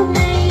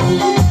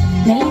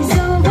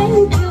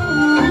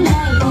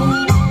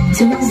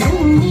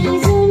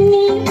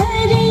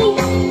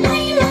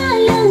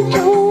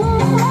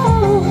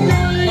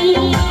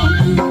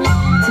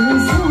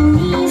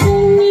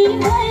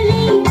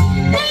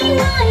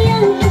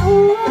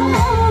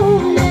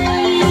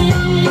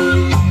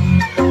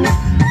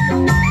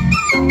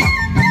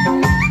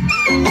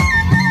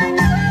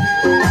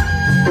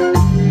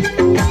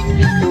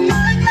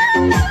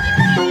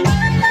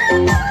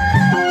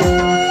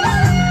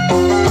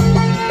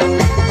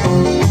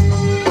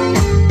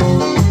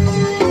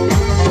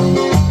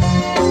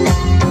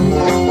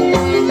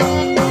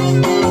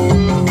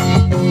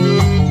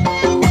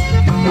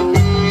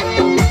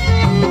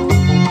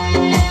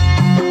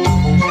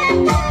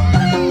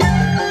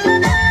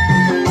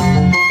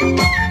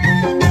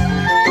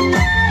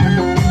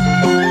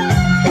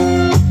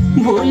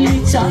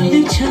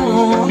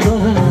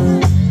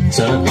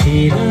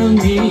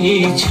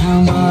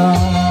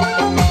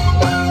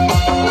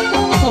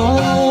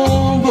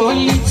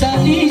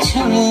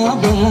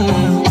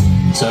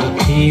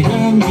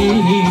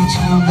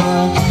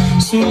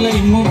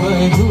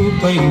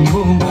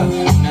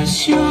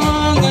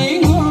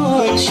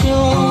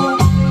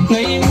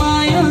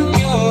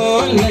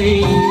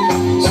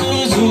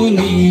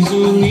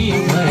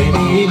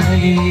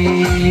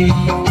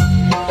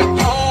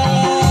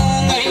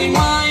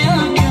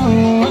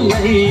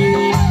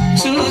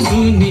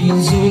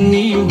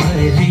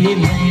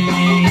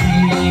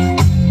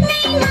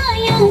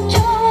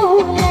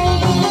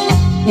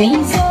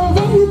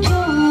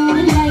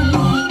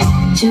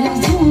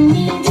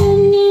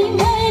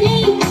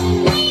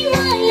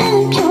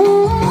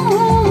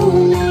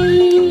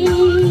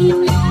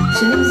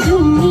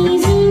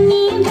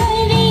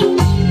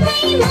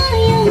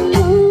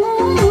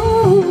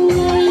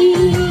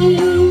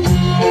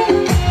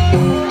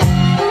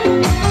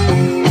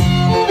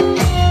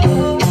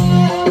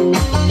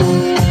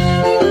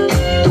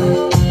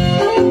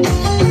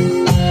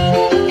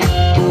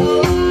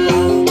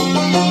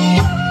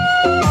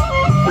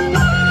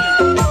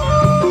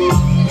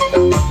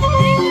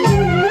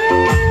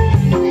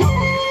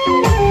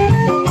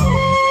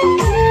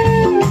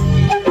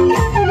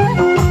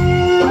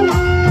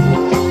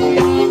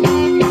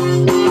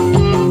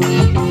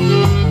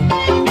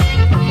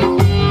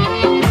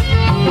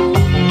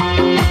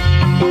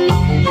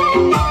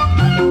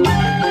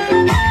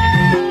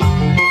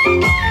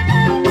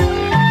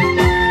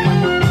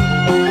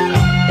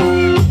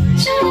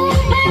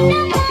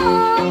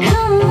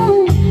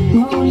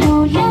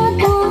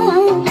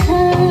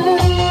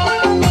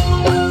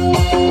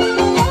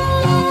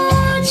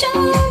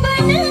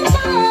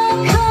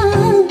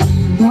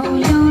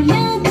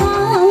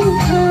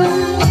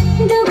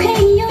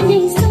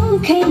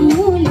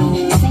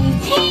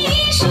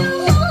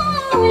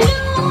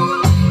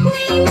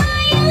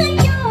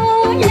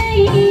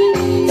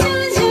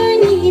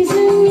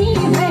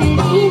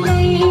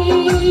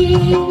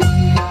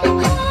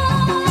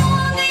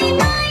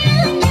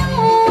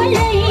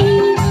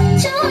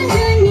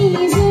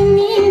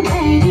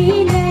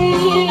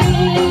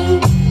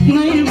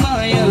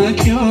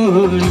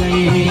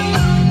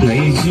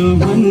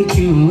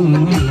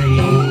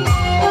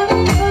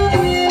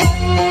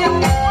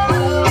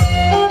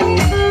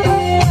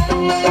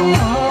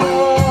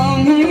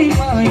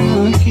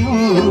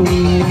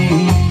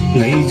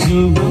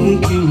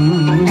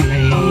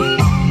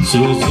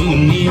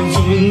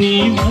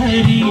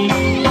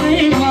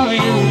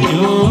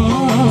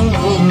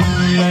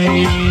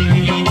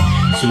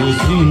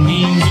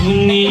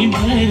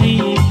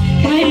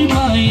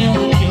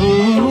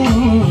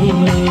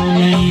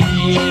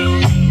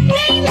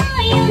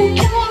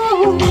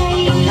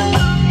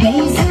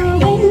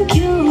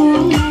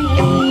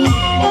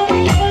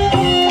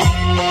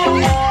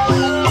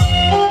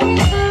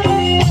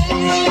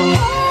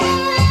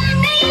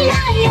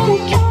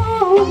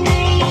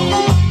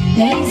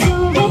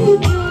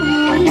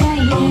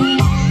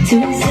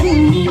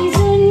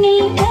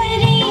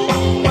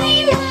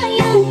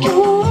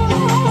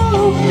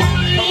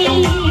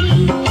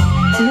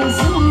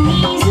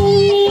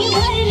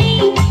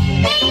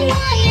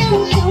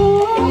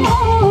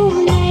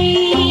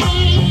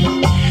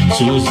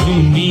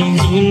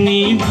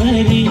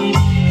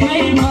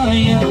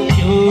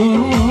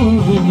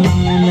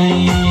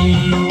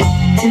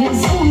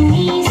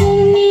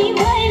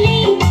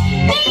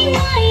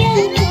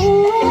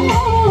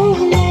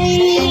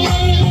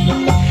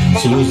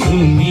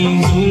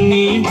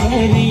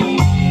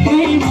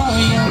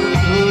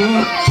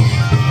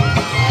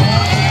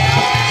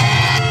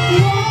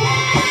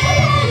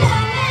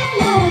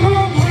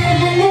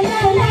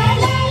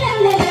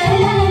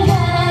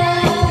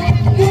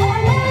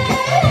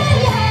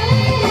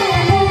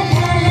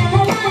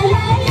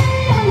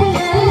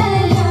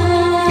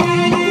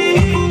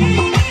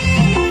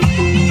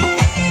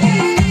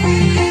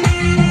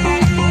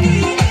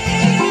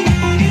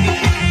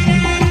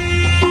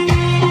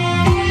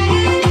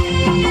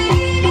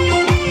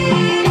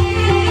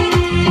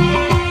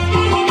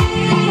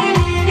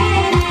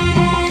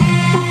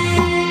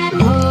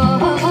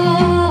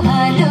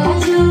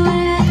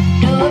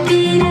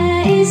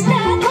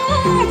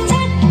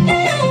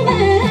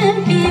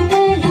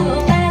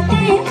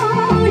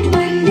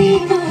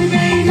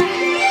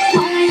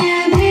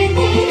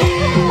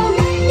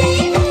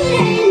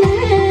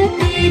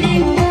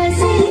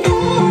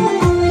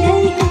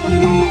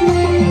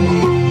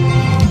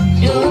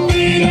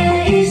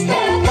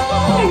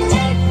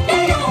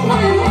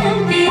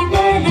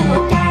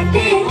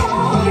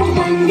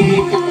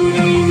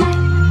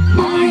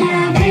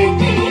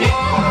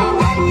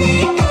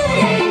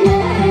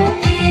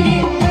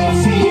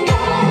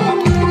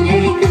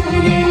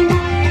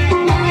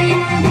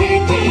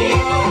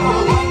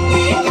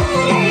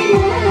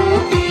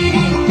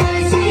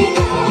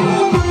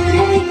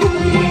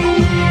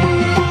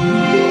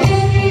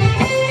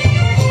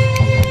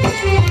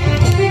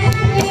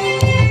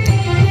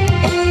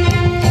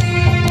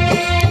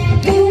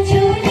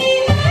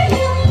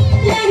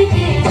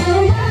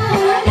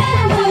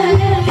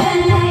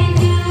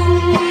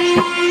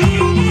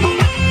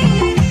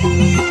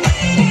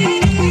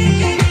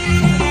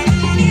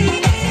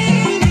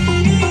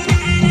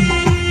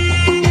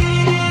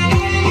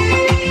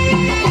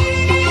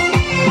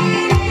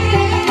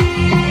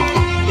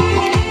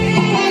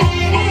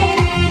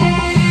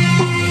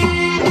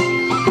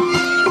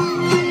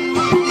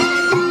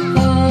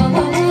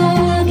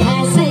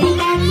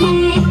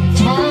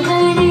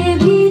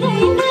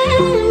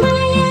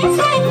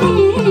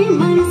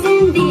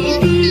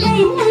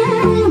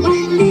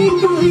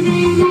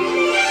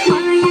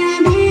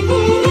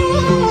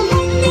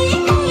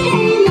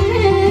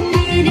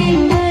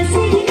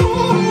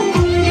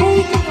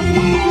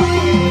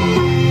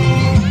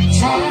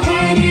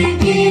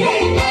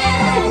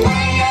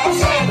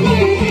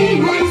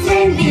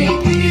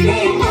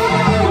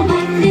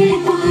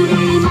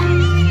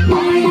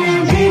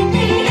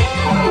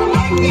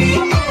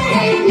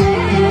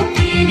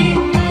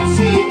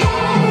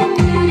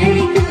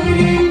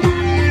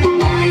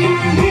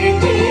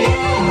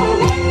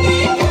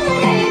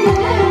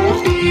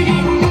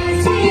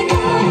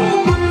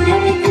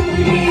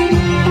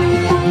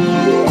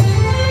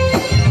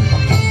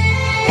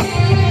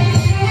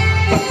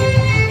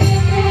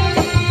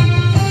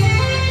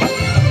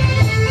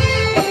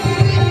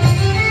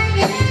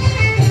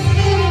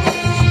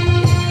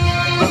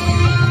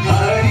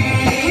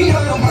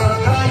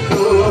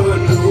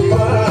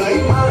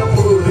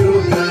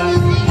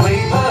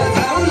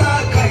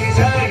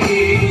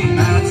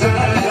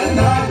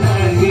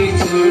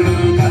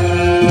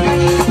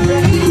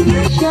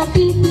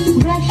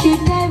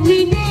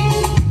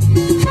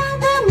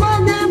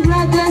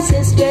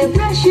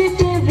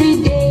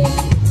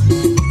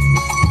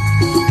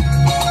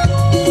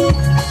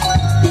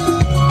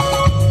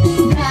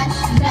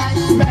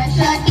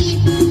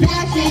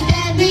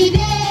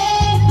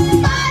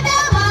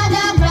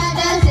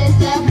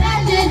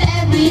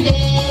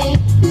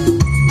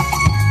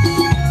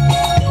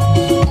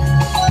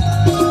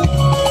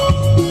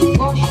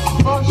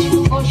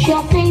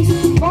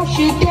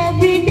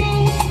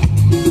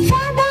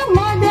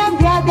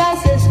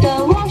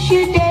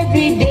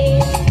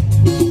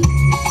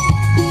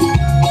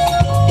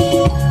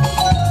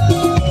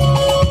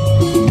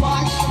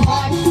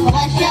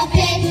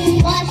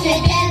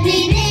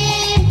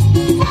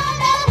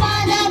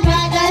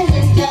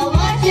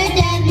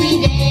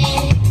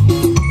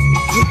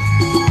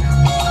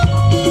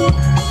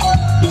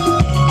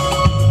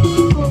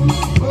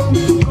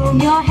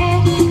 comb your hair,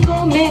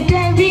 comb it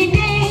every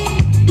day.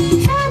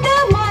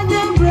 Father,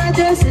 mother,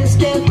 brother,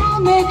 sister,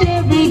 comb it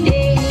every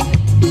day.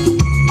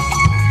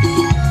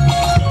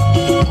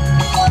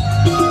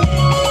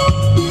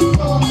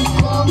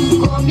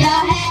 Comb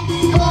your hair,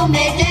 comb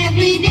it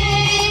every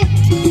day.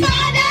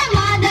 Father,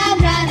 mother,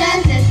 brother,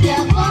 sister,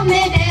 comb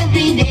it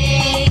every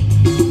day.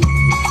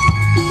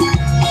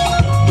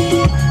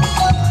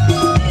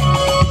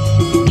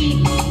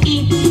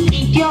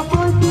 Eat your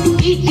food,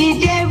 eat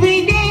it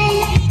every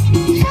day.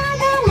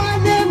 Father,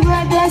 mother,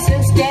 brother,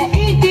 sister,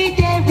 eat it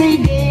every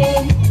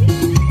day.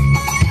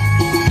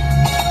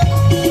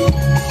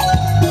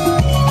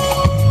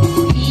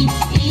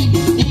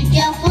 Eat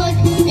your food,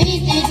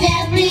 eat it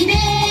every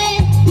day.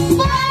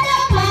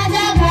 Father,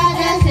 mother,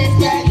 brother,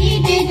 sister,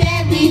 eat it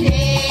every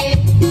day.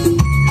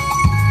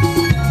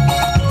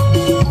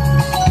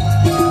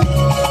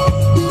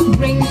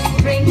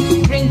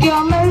 Drink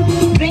your milk,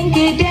 drink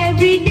it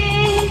every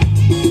day.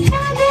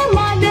 Father,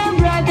 mother,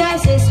 brother,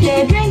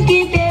 sister, drink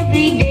it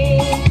every day.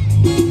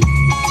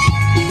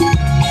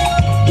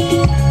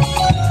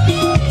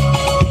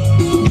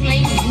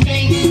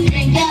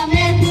 Drink your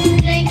milk,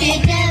 drink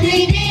it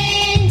every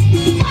day.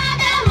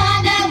 Father,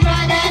 mother,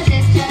 brother,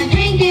 sister,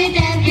 drink it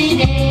every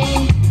day.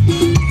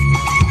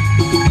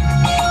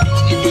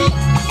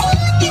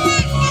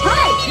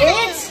 Hi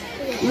kids!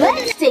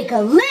 Let's take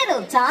a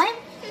little time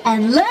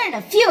and learn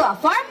a few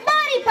of our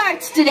body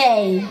parts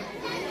today.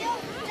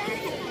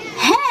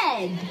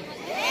 Head.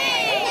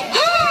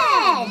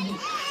 Head.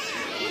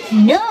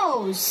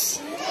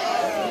 Nose.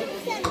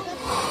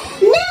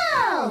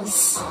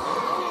 Nose.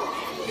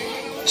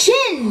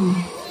 Chin.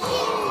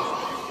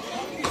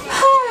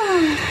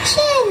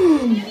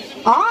 Chin.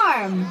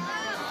 Arm.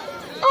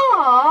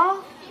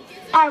 Aw,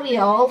 are we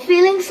all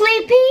feeling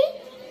sleepy?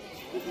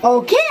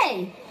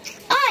 Okay,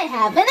 I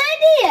have an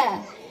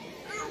idea.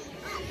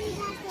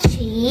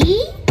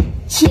 Chee,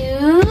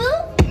 choo,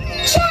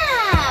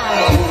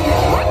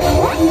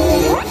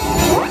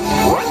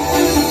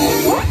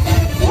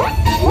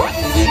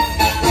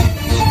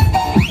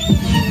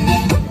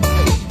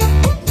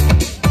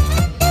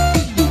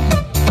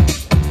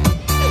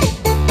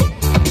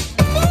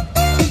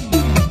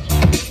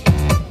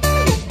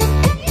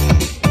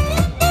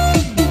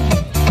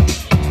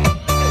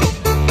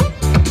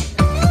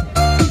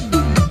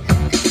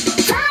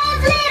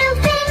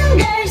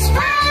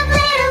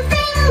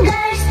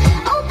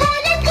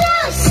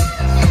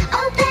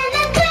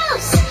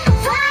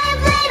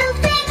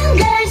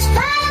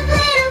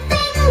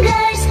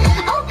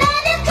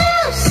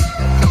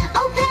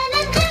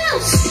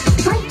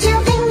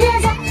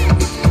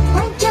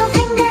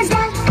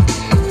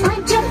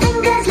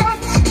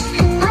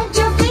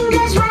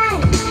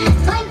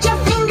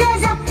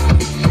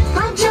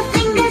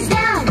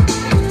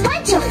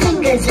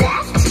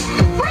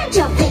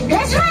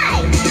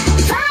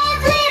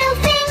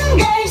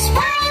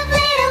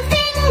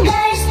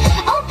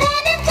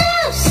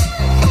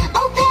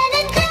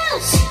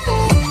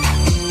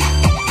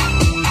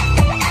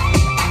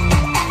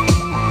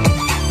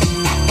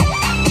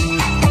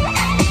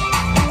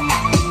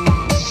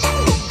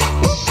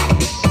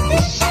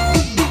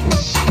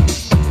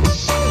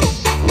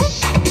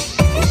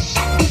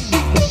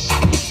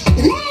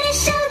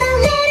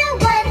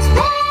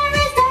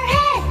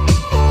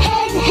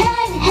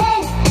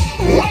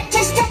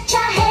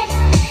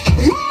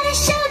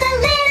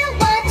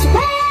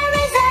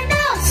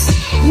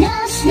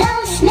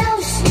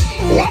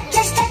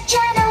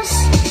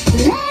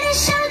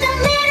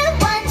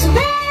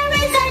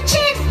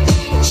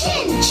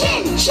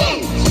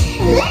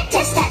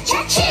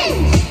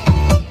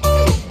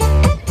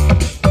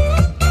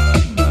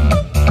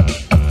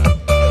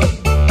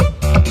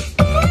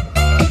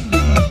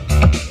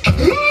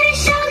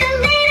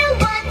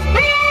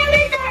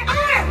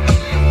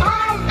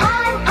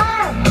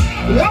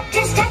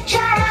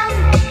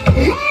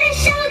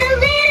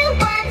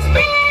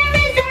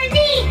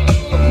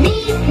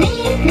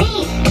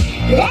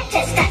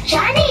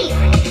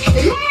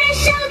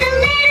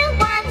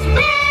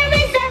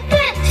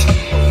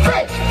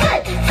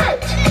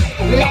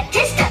 Let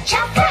us touch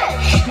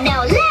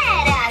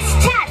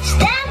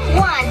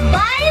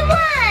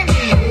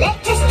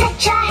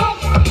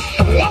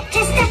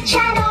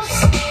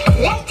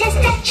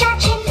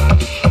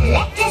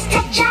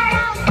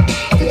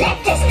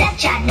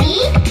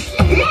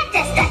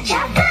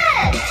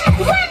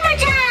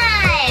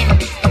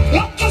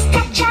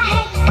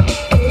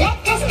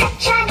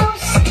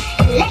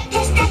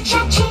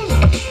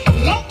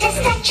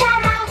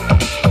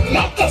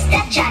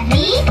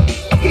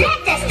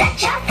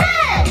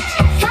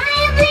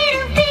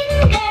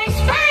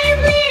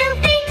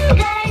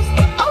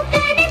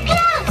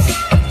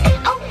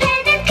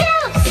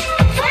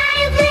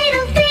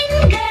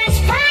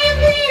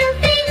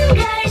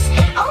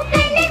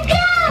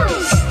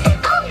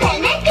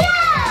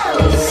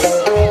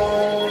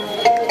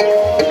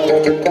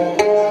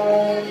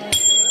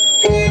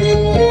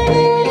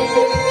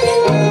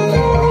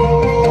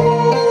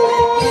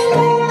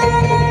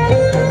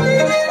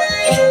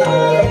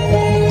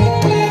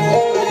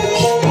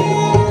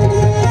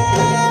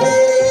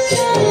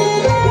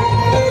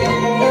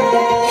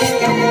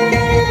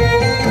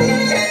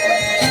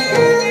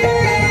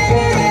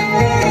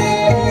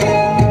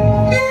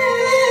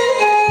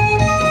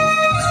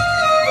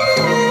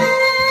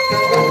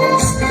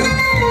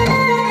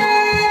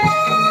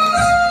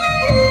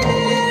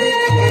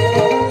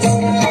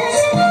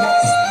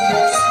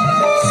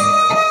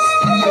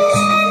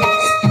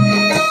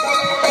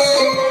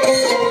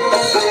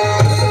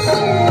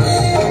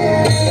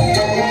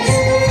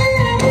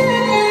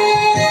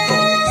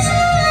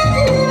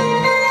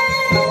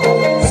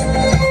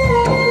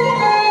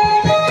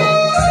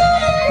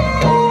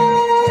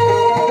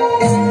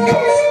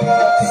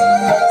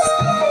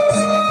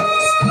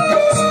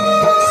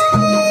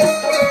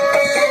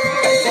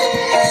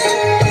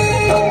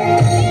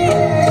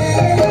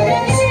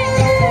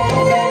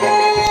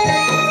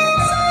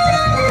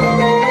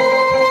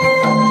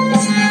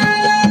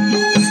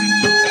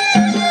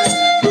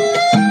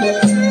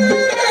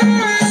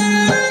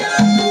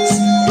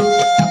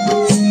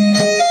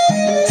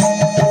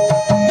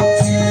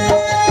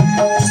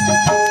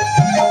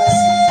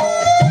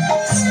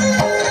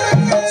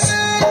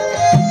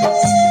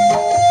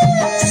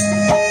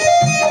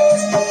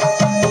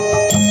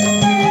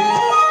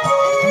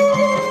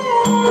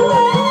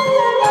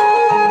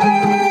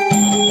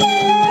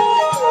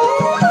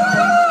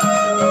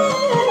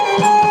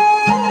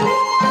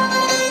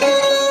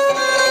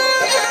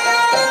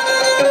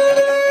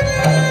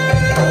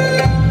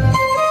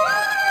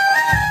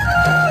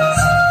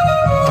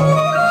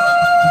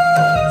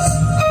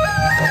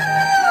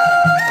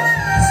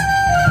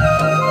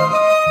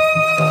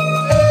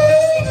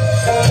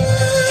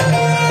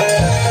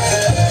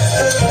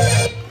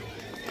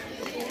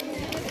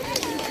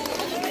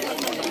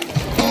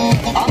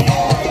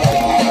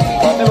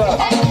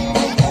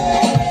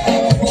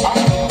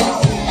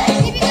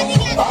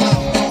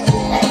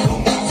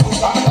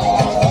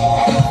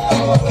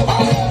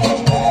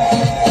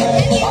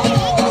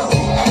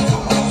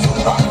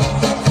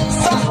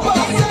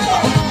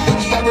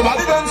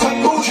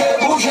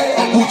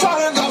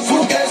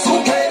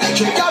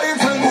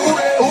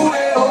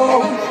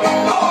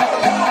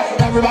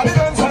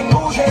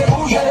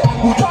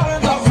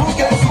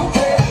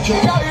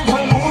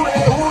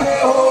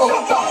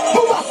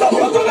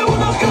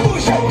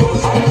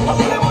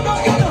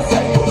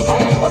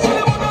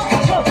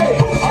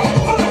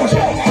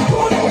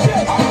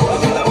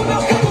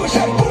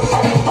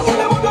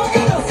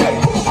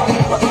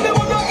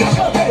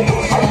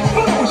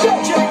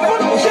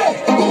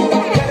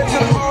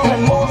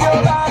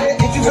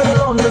feel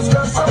alone, just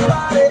love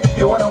somebody.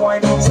 You wanna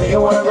wind up, say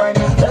you wanna grind.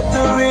 Let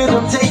the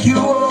rhythm take you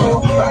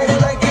home. Ride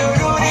it like you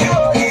do the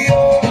rodeo.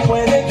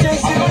 When it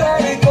takes you,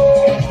 let it go.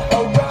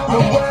 Around the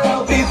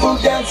world, people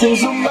dancing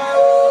Zumba.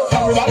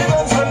 Everybody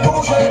dance and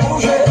bouge,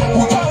 bouge.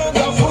 Bouge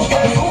dans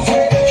fouke, fouke.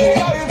 J'ai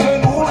gars une fait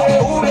bouler,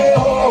 bouler,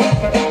 oh.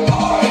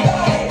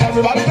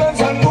 Everybody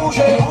dance and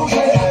bouge, bouge.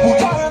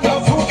 Bouge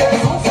dans fouke,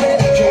 fouke.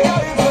 J'ai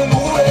gars une fait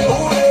bouler,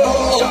 bouler,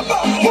 oh. Shabba,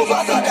 move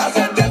fast like I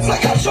said, dance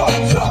like a shot.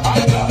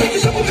 Make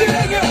it shabba, feel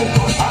like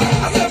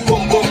I said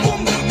boom, boom, boom,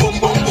 boom,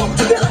 boom, boom.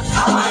 To the left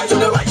side, to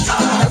the right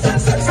side. I said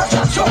sex like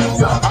a shot.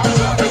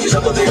 Make it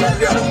shabba, feel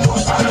like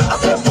I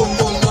said boom,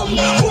 boom, boom,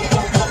 boom, boom,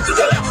 boom. To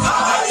the left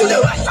side, to the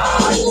right side.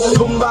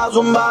 Zumba,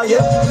 zumba,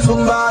 yeah,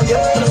 zumba,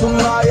 yeah,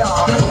 zumba, yeah.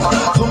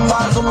 Zumba,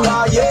 zumba,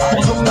 yeah,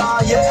 zumba,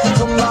 yeah,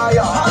 zumba,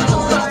 yeah.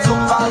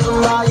 Zumba,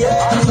 zumba, yeah,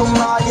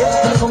 zumba, yeah,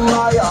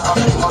 zumba, yeah.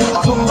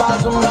 Zumba,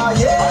 zumba,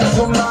 yeah,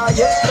 zumba,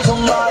 yeah,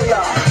 zumba,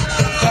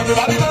 yeah.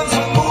 Everybody dance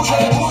and bouge,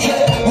 bouge.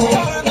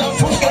 Bouge dans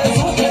fouke,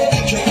 fouke.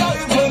 J'ai gars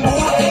une fait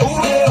bouler,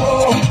 bouler,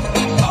 oh.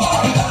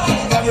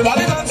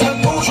 Everybody dance and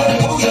bouge,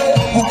 bouge.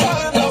 Bouge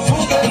dans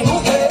fouke,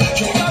 fouke.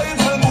 J'ai gars une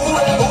fait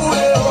bouler,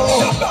 bouler, oh.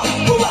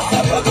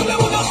 Tout le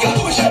monde a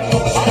bouger.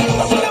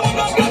 Tout le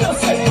monde a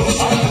danser.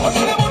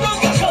 Tout le monde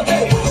a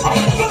chanter.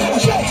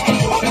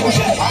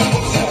 Bouger.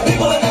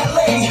 People in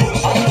LA.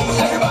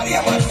 Everybody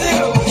at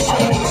Brazil.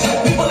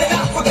 People in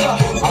Africa.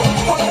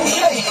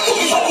 Bouger.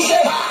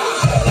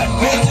 Let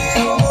me see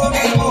you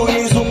boogie,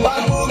 boogie. Zumba,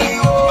 boogie,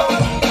 wumba.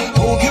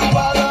 Boogie,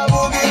 wala,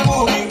 boogie,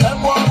 boogie.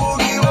 Fais-moi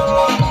boogie,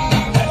 wumba.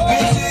 Let me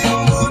see you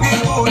boogie,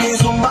 boogie.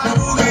 Zumba,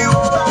 boogie,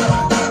 wumba.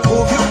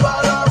 Boogie,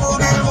 wala,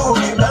 boogie,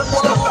 boogie.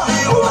 Fais-moi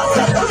boogie, wumba.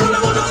 Tout le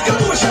monde a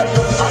bouger.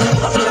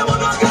 Tout le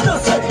monde a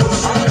danser.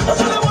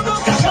 Tout le monde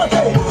a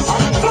chanter.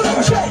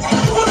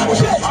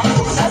 Bouger.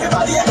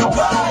 Everybody in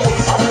Dubai.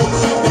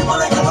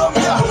 People in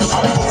Colombia.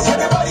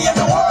 Everybody in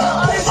the world.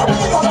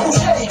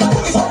 Bouger.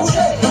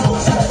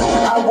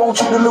 I want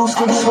you to lose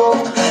control.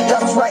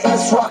 That's right,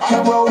 let's rock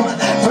and roll.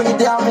 Bring it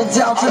down and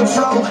down to the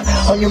flow.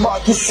 On your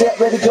mark, get set,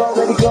 ready, go,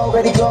 ready, go,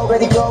 ready, go,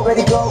 ready, go,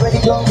 ready, go, ready,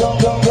 go, go.